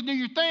 You don't get to do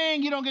your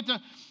thing. You don't get to...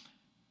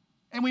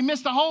 And we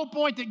miss the whole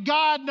point that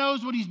God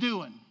knows what he's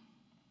doing,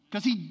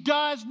 because he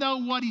does know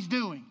what he's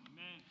doing.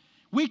 Amen.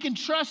 We can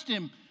trust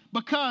him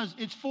because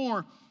it's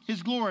for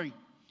his glory.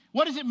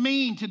 What does it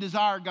mean to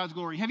desire God's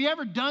glory? Have you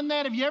ever done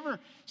that? Have you ever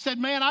said,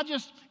 man,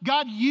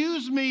 God,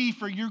 use me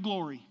for your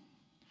glory?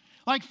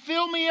 Like,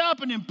 fill me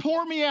up and then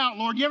pour me out,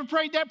 Lord. You ever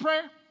prayed that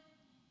prayer?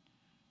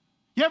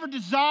 You ever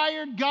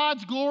desired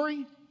God's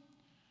glory?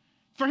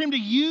 For him to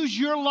use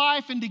your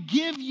life and to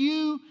give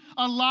you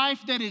a life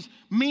that is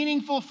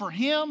meaningful for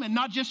him and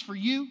not just for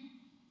you?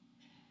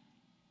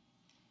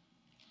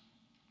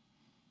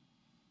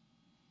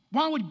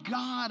 Why would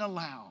God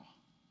allow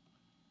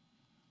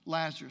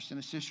Lazarus and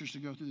his sisters to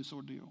go through this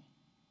ordeal?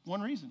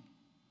 One reason: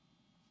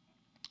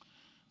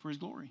 for his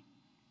glory.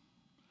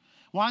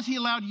 Why has he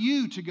allowed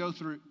you to go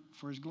through it?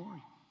 For his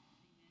glory.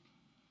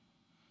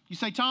 You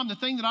say, Tom, the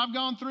thing that I've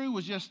gone through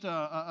was just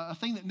a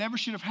thing that never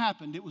should have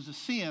happened. It was a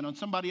sin on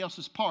somebody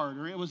else's part,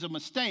 or it was a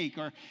mistake,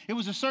 or it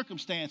was a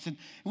circumstance. And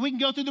we can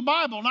go through the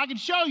Bible, and I can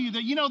show you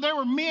that, there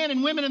were men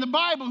and women in the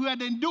Bible who had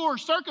to endure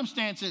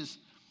circumstances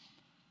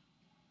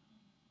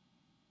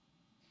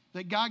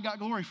that God got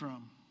glory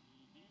from.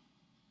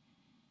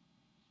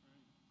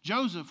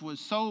 Joseph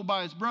was sold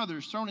by his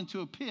brothers, thrown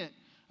into a pit,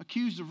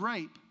 accused of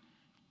rape.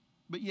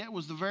 but yet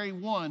was the very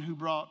one who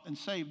brought and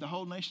saved the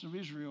whole nation of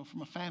Israel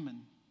from a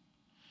famine.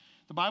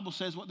 The Bible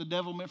says what the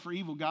devil meant for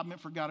evil, God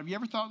meant for God. Have you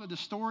ever thought that the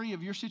story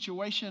of your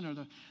situation or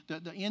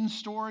the end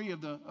story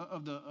of the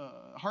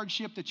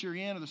hardship that you're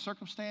in or the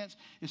circumstance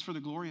is for the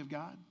glory of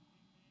God?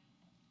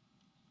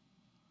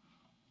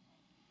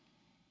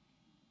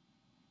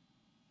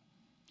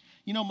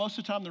 You know, most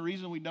of the time the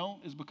reason we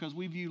don't is because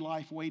we view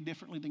life way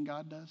differently than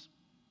God does.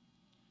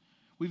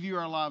 We view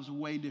our lives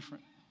way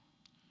different.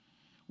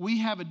 We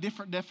have a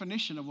different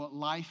definition of what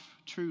life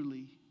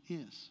truly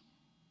is.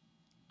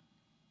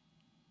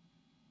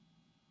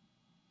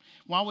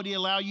 Why would he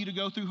allow you to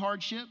go through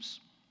hardships?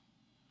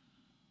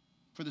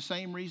 For the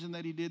same reason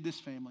that he did this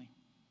family.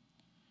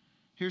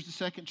 Here's the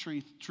second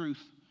truth.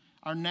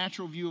 Our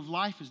natural view of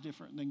life is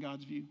different than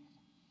God's view.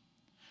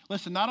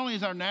 Listen, not only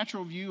is our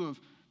natural view of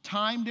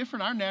time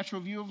different, our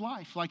natural view of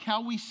life, like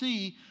how we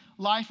see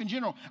life in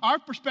general. Our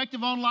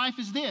perspective on life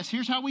is this.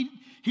 Here's how we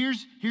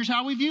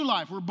view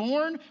life. We're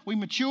born, we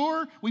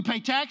mature, we pay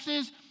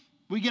taxes,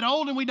 we get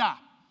old, and we die.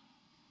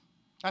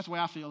 That's the way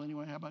I feel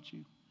anyway. How about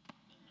you?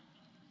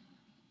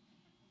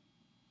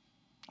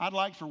 I'd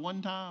like for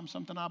one time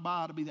something I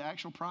buy to be the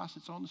actual price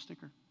that's on the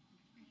sticker.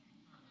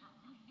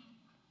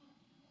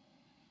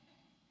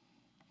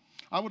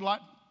 I would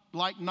like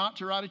not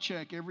to write a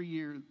check every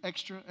year,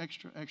 extra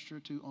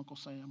to Uncle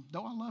Sam,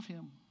 though I love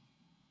him.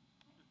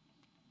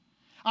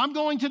 I'm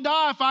going to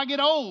die if I get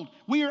old.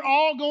 We are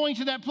all going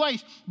to that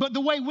place. But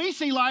the way we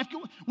see life,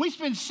 we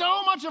spend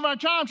so much of our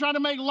time trying to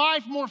make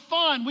life more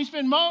fun. We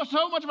spend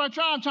so much of our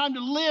time trying to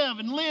live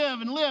and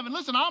live and live. And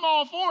listen, I'm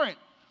all for it.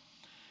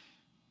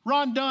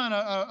 Ron Dunn,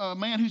 a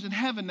man who's in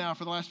heaven now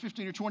for the last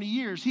 15 or 20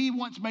 years, he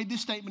once made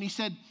this statement. He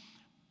said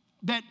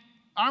that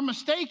our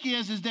mistake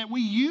is that we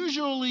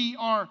usually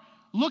are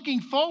looking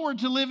forward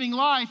to living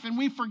life and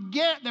we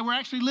forget that we're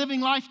actually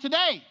living life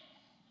today.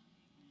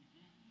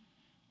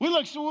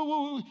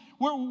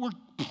 We're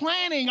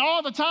planning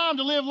all the time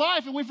to live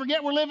life and we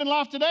forget we're living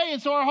life today,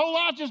 and so our whole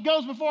life just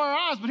goes before our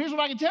eyes. But here's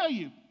what I can tell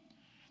you.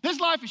 This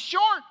life is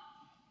short.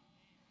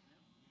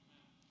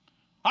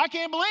 I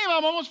can't believe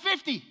I'm almost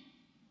 50.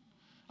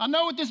 I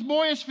know with this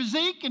boyish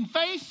physique and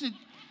face,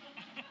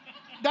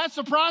 that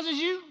surprises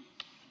you.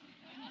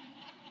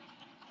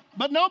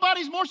 But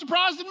nobody's more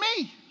surprised than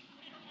me.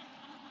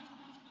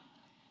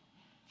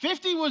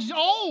 50 was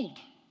old,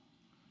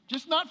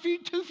 just not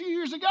too few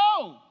years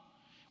ago.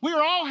 We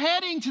are all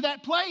heading to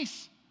that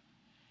place.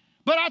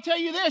 But I tell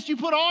you this, you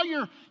put all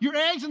your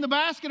eggs in the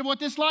basket of what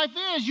this life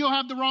is, you'll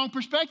have the wrong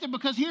perspective,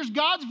 because here's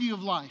God's view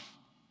of life.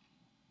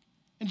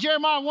 In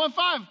Jeremiah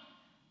 1:5,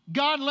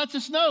 God lets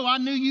us know, I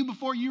knew you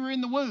before you were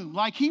in the womb.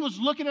 Like he was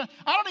looking at,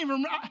 I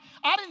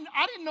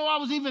didn't know I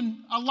was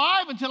even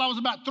alive until I was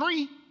about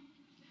 3.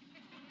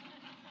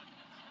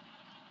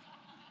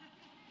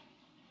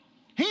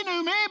 He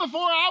knew me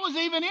before I was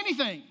even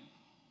anything.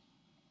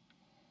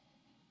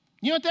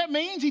 You know what that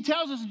means? He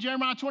tells us in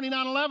Jeremiah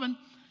 29:11,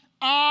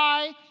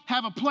 I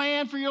have a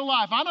plan for your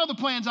life. I know the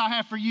plans I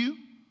have for you.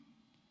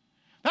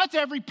 That's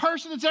every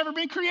person that's ever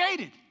been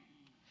created.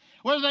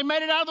 Whether they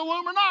made it out of the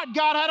womb or not,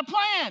 God had a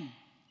plan.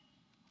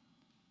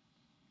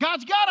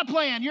 God's got a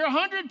plan. You're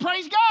 100,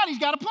 praise God, he's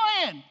got a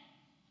plan.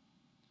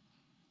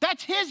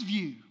 That's his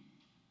view.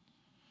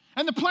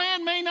 And the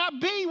plan may not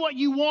be what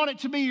you want it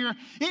to be, or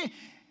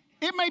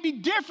it may be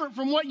different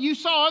from what you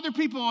saw other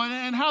people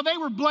and how they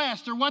were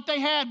blessed or what they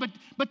had,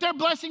 but their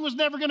blessing was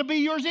never going to be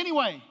yours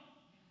anyway.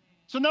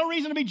 So no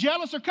reason to be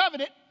jealous or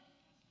covet it.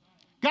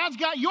 God's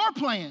got your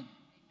plan.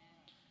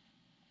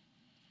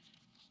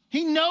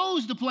 He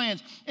knows the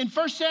plans. In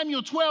 1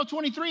 Samuel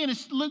 12:23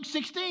 and Luke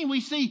 16, we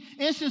see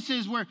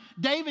instances where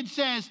David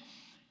says,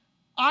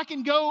 I'm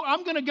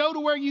going to go to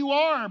where you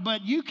are,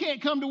 but you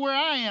can't come to where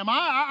I am.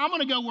 I'm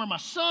going to go where my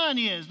son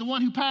is, the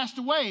one who passed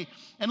away.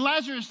 And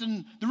Lazarus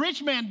and the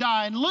rich man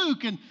die, and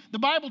Luke. And the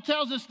Bible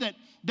tells us that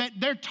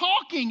they're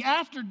talking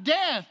after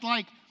death.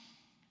 Like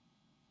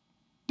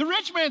the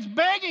rich man's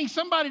begging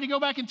somebody to go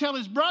back and tell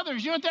his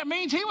brothers. You know what that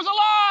means? He was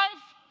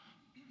alive.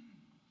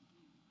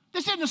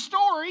 This isn't a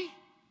story.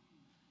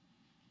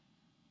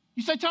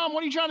 You say, Tom,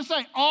 what are you trying to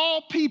say?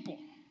 All people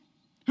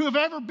who have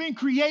ever been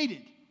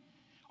created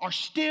are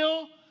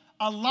still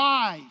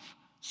alive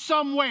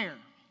somewhere.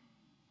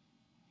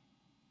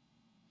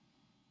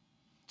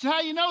 So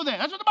how do you know that?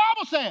 That's what the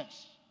Bible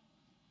says.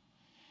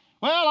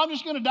 Well, I'm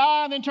just going to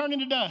die and then turn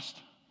into dust.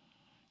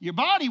 Your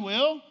body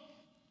will,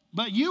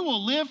 but you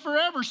will live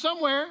forever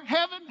somewhere,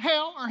 heaven,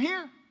 hell, or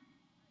here.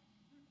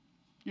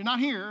 You're not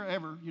here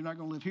ever. You're not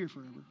going to live here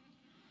forever.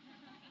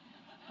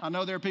 I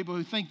know there are people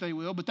who think they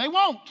will, but they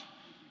won't.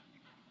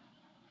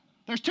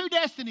 There's 2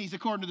 destinies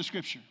according to the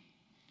Scripture.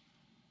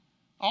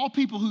 All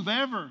people who've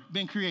ever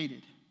been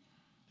created,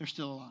 they're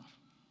still alive.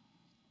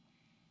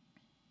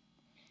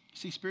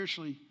 See,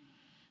 spiritually,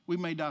 we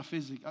may die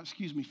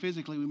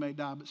physically we may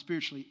die, but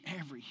spiritually,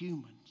 every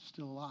human is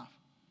still alive.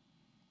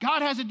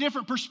 God has a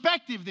different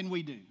perspective than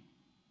we do.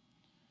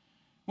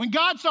 When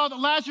God saw that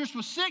Lazarus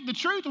was sick, the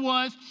truth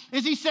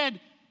is he said,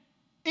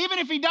 even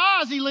if he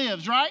dies, he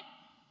lives, right?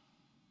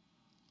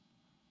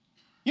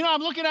 You know,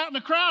 I'm looking out in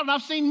the crowd, and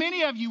I've seen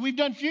many of you. We've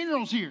done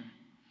funerals here.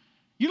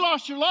 You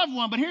lost your loved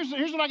one, but here's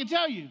what I can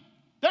tell you.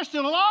 They're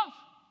still alive.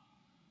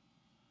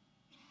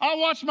 I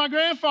watched my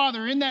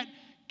grandfather in that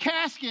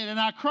casket, and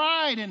I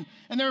cried, and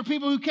there were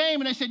people who came,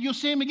 and they said, you'll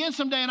see him again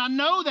someday, and I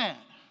know that,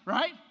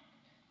 right?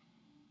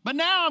 But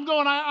now I'm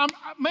going,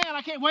 man,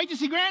 I can't wait to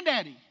see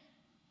Granddaddy.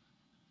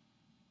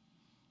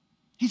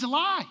 He's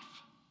alive.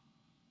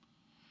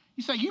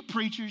 You say, you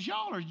preachers,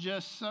 y'all are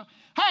just,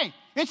 hey,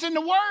 it's in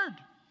the Word.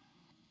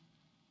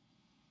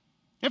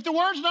 If the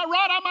Word's not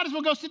right, I might as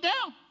well go sit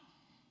down.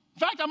 In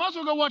fact, I might as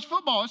well go watch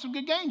football. There's some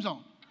good games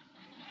on.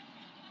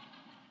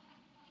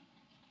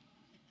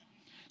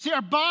 See,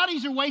 our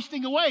bodies are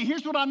wasting away.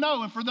 Here's what I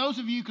know, and for those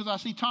of you, because I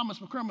see Thomas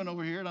McCrimmon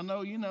over here, and I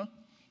know, you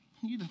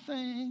the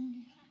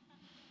thing,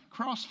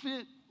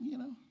 CrossFit,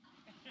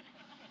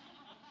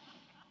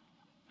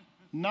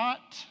 not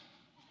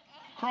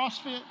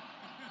CrossFit.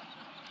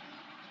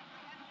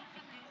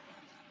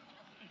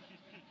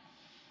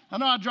 I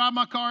know I drive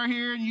my car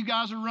here, and you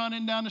guys are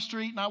running down the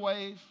street, and I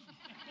wave.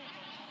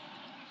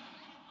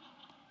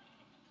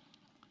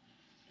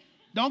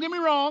 Don't get me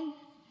wrong.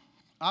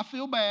 I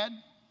feel bad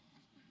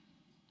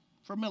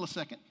for a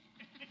millisecond.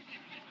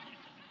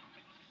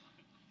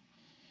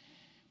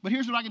 But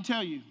here's what I can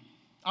tell you.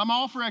 I'm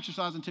all for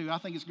exercising too. I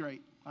think it's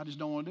great. I just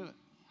don't want to do it.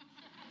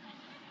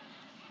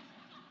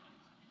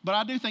 But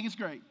I do think it's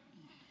great.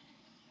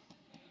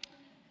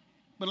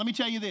 But let me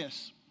tell you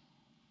this.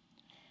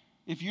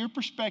 If your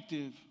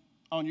perspective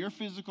on your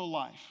physical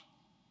life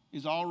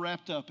is all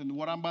wrapped up in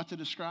what I'm about to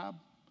describe,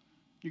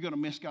 you're going to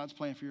miss God's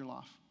plan for your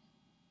life.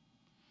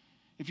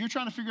 If you're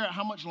trying to figure out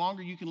how much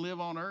longer you can live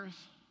on earth,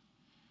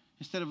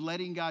 instead of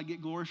letting God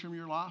get glory from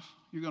your life,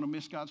 you're going to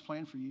miss God's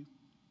plan for you.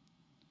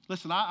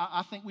 Listen,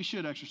 I think we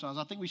should exercise.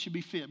 I think we should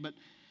be fit, but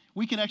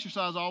we can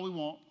exercise all we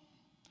want.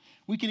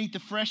 We can eat the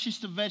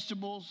freshest of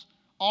vegetables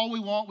all we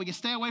want. We can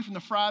stay away from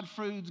the fried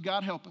foods.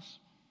 God help us.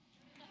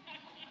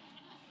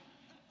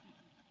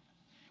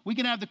 We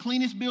can have the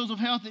cleanest bills of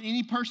health that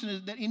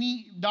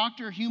any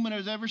doctor or human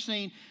has ever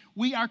seen.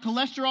 Our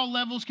cholesterol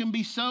levels can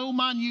be so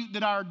minute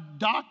that our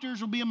doctors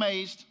will be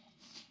amazed.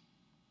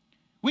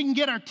 We can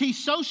get our teeth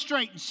so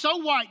straight and so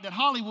white that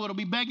Hollywood will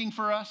be begging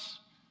for us.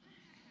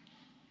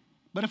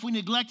 But if we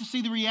neglect to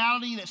see the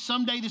reality that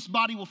someday this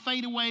body will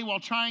fade away while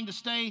trying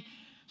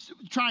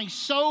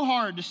so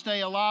hard to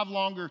stay alive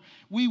longer,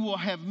 we will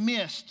have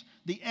missed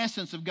the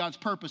essence of God's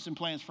purpose and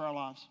plans for our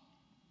lives.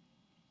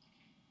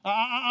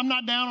 I'm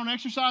not down on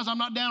exercise. I'm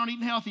not down on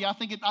eating healthy. I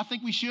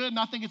think we should, and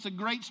I think it's a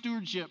great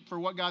stewardship for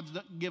what God's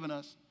given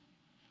us.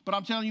 But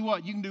I'm telling you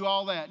what, you can do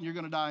all that, and you're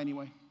going to die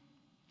anyway.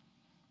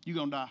 You're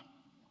going to die.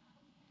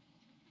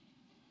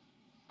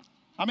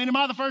 I mean, am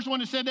I the first one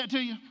that said that to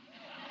you?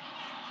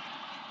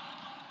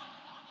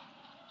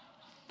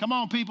 Come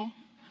on, people.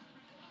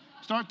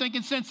 Start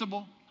thinking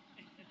sensible.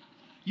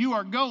 You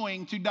are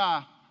going to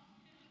die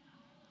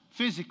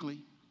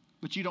physically,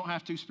 but you don't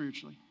have to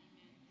spiritually.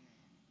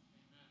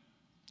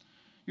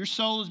 Your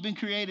soul has been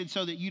created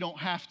so that you don't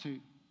have to.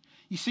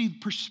 You see,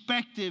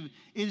 perspective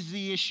is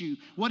the issue.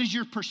 What is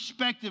your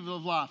perspective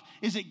of life?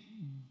 Is it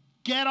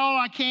get all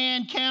I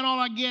can all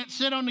I get,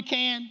 sit on the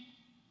can?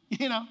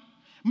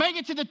 Make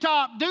it to the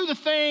top, do the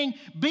thing,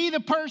 be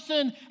the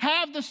person,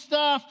 have the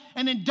stuff,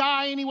 and then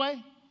die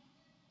anyway?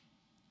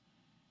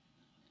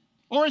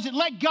 Or is it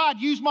let God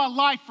use my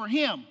life for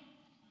Him?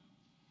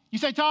 You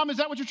say, Tom, is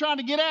that what you're trying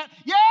to get at?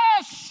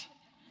 Yes!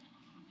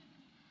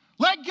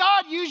 Let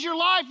God use your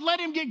life. Let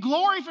Him get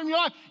glory from your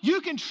life.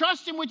 You can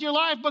trust Him with your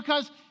life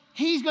because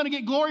He's going to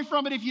get glory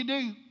from it if you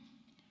do.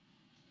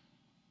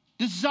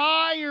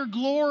 Desire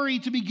glory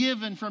to be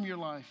given from your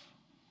life.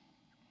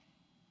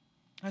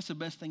 That's the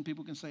best thing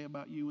people can say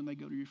about you when they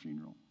go to your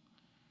funeral.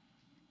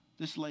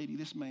 This lady,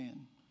 this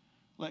man,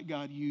 let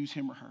God use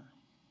him or her.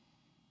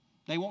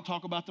 They won't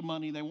talk about the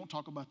money. They won't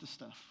talk about the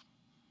stuff.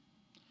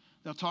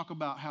 They'll talk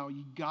about how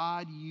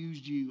God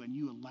used you and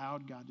you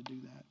allowed God to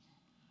do that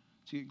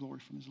to get glory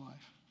from His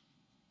life.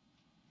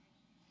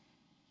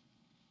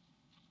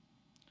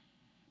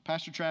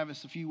 Pastor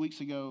Travis, a few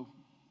weeks ago,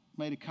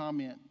 made a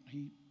comment.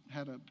 He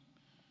had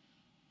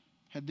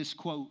this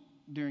quote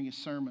during his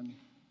sermon.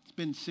 It's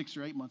been 6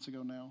 or 8 months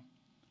ago now.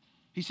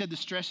 He said, the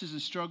stresses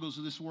and struggles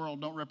of this world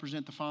don't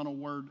represent the final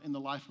word in the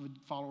life of a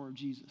follower of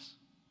Jesus.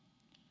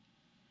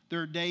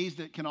 There are days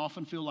that can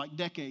often feel like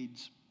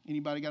decades.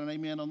 Anybody got an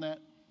amen on that?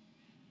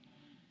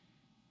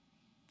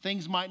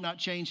 Things might not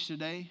change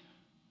today,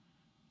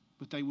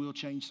 but they will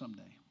change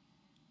someday.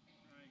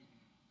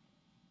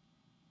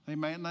 They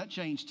might not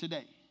change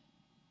today.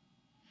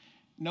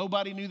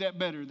 Nobody knew that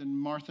better than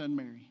Martha and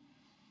Mary.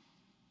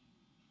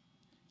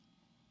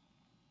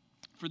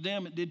 For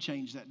them, it did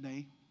change that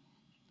day,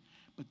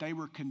 but they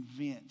were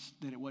convinced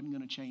that it wasn't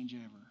going to change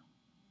ever.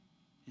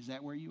 Is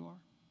that where you are?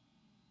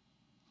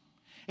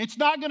 It's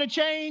not going to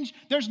change.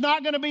 There's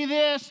not going to be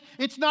this.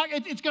 It's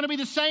going to be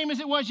the same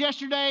as it was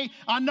yesterday.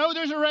 I know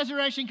there's a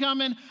resurrection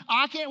coming.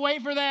 I can't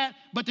wait for that.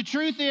 But the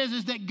truth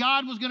is that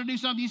God was going to do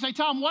something. You say,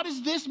 Tom, what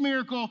does this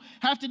miracle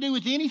have to do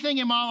with anything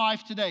in my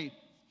life today?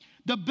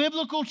 The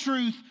biblical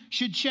truth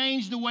should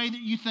change the way that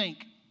you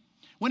think.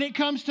 When it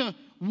comes to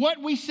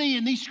what we see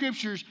in these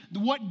scriptures,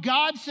 what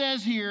God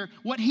says here,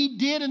 what he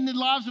did in the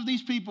lives of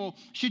these people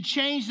should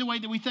change the way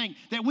that we think,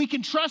 that we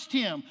can trust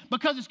him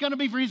because it's going to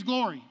be for his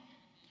glory.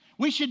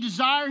 We should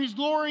desire his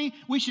glory.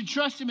 We should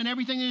trust him in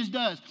everything that he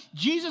does.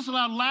 Jesus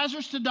allowed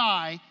Lazarus to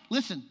die,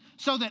 listen,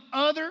 so that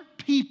other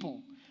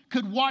people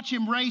could watch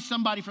him raise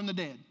somebody from the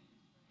dead.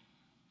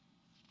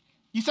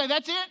 You say,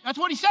 that's it? That's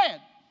what he said.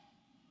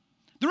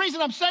 The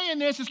reason I'm saying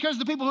this is because of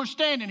the people who are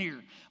standing here.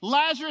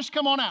 Lazarus,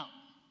 come on out.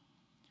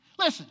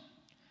 Listen,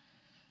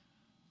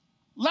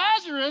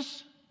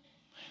 Lazarus,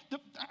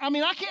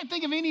 I can't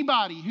think of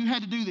anybody who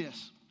had to do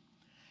this.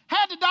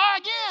 Had to die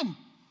again.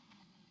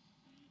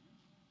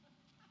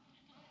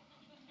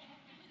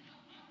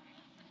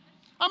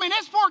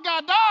 This poor guy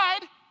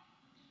died,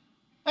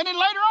 and then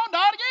later on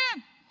died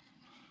again.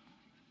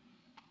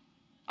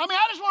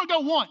 I just want to go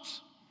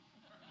once,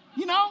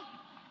 you know?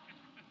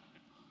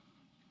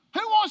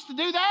 Who wants to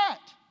do that?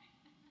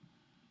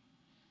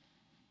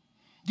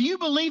 Do you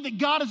believe that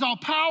God is all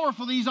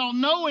powerful, that he's all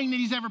knowing, that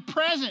he's ever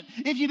present?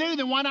 If you do,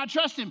 then why not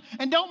trust him?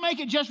 And don't make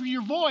it just for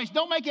your voice.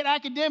 Don't make it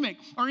academic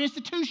or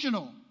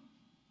institutional.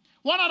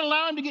 Why not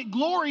allow him to get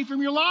glory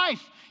from your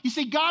life? You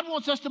see, God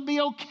wants us to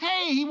be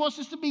okay. He wants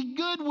us to be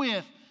good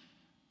with.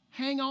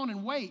 Hang on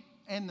and wait,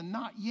 and the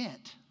not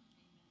yet.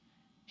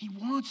 He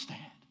wants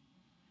that.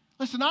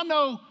 Listen, I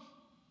know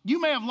you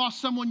may have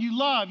lost someone you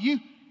love. You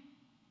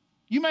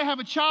may have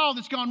a child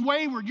that's gone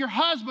wayward. Your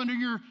husband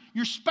or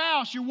your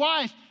spouse, your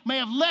wife may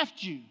have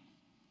left you.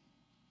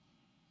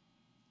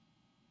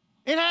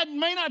 It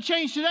may not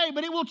change today,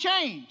 but it will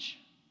change.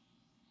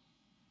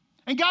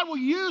 And God will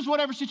use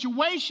whatever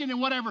situation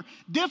and whatever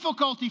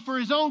difficulty for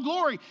his own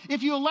glory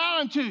if you allow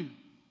him to.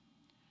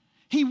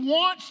 He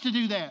wants to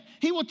do that.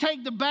 He will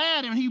take the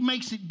bad and he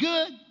makes it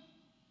good.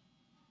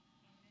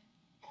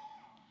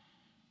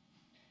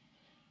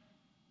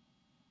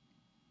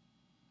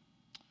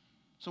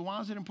 So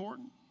why is it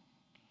important?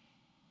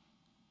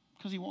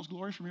 Because he wants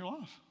glory from your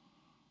life.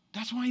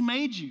 That's why he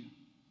made you.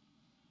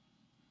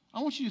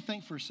 I want you to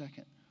think for a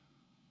second.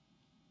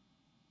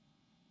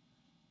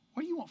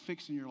 What do you want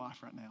fixed in your life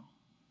right now?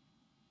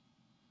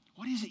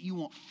 What is it you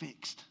want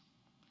fixed?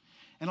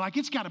 And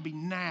it's got to be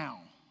now.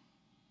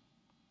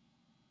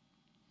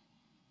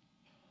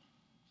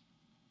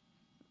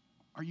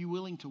 Are you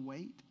willing to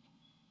wait?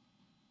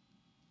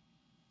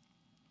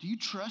 Do you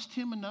trust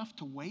him enough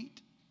to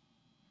wait?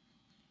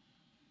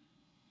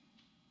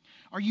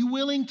 Are you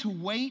willing to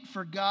wait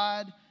for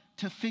God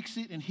to fix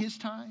it in his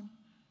time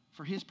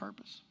for his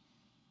purpose?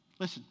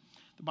 Listen,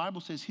 the Bible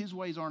says his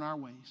ways aren't our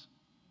ways.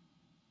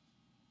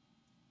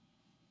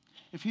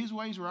 If his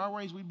ways were our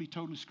ways, we'd be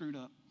totally screwed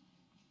up.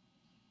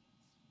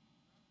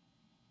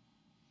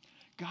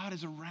 God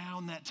is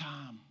around that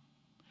time.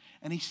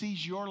 And he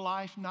sees your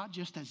life not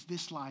just as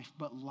this life,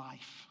 but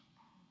life.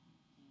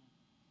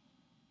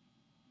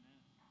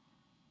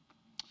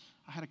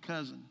 I had a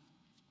cousin.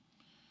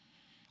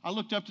 I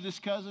looked up to this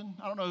cousin.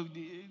 I don't know,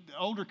 the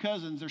older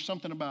cousins, there's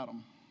something about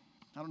them.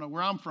 I don't know,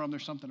 where I'm from,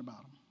 there's something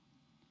about them.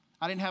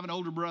 I didn't have an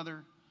older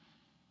brother,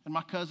 and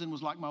my cousin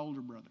was like my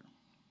older brother.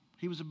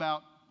 He was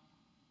about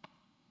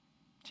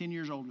 10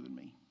 years older than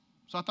me.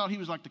 So I thought he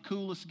was like the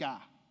coolest guy,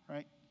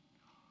 right?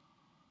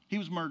 He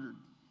was murdered.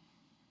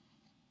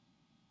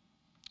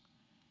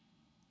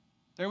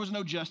 There was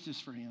no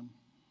justice for him.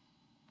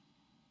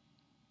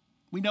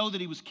 We know that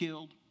he was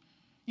killed.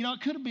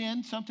 It could have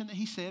been something that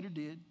he said or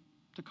did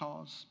to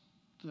cause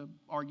the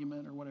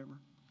argument or whatever.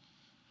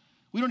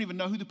 We don't even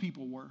know who the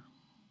people were.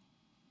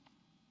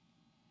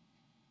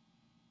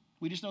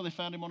 We just know they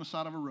found him on the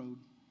side of a road,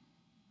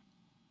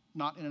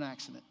 not in an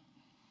accident.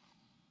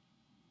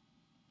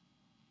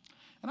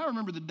 And I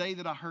remember the day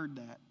that I heard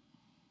that.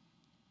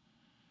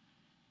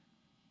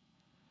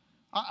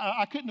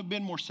 I couldn't have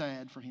been more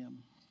sad for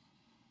him.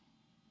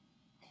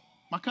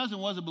 My cousin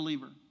was a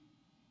believer.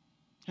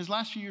 His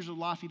last few years of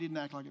life, he didn't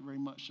act like it very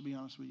much, to be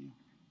honest with you.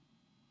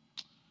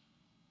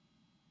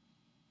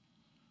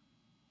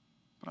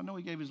 But I know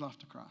he gave his life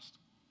to Christ.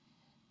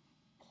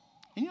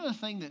 And the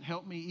thing that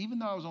helped me, even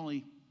though I was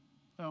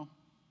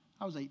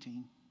I was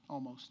 18,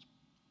 almost.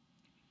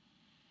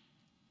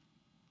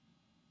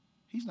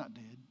 He's not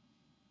dead.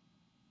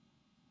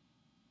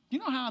 Do you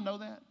know how I know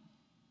that?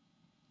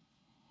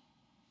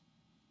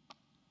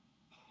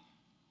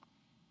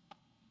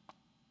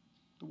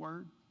 The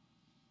Word.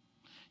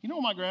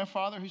 My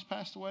grandfather who's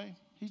passed away,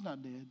 he's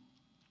not dead.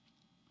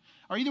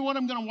 Are either one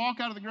of them going to walk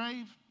out of the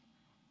grave?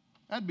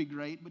 That'd be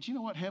great, but you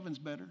know what? Heaven's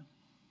better.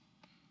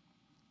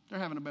 They're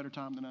having a better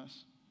time than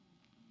us.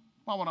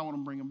 Why would I want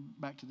to bring them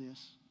back to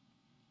this?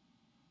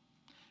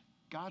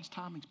 God's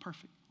timing's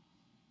perfect.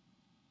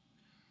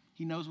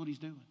 He knows what he's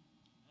doing.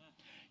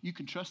 You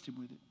can trust him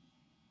with it.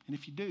 And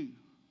if you do,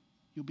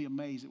 you'll be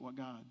amazed at what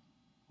God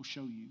will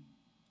show you.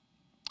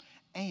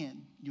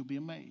 And you'll be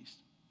amazed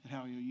at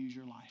how he'll use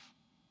your life.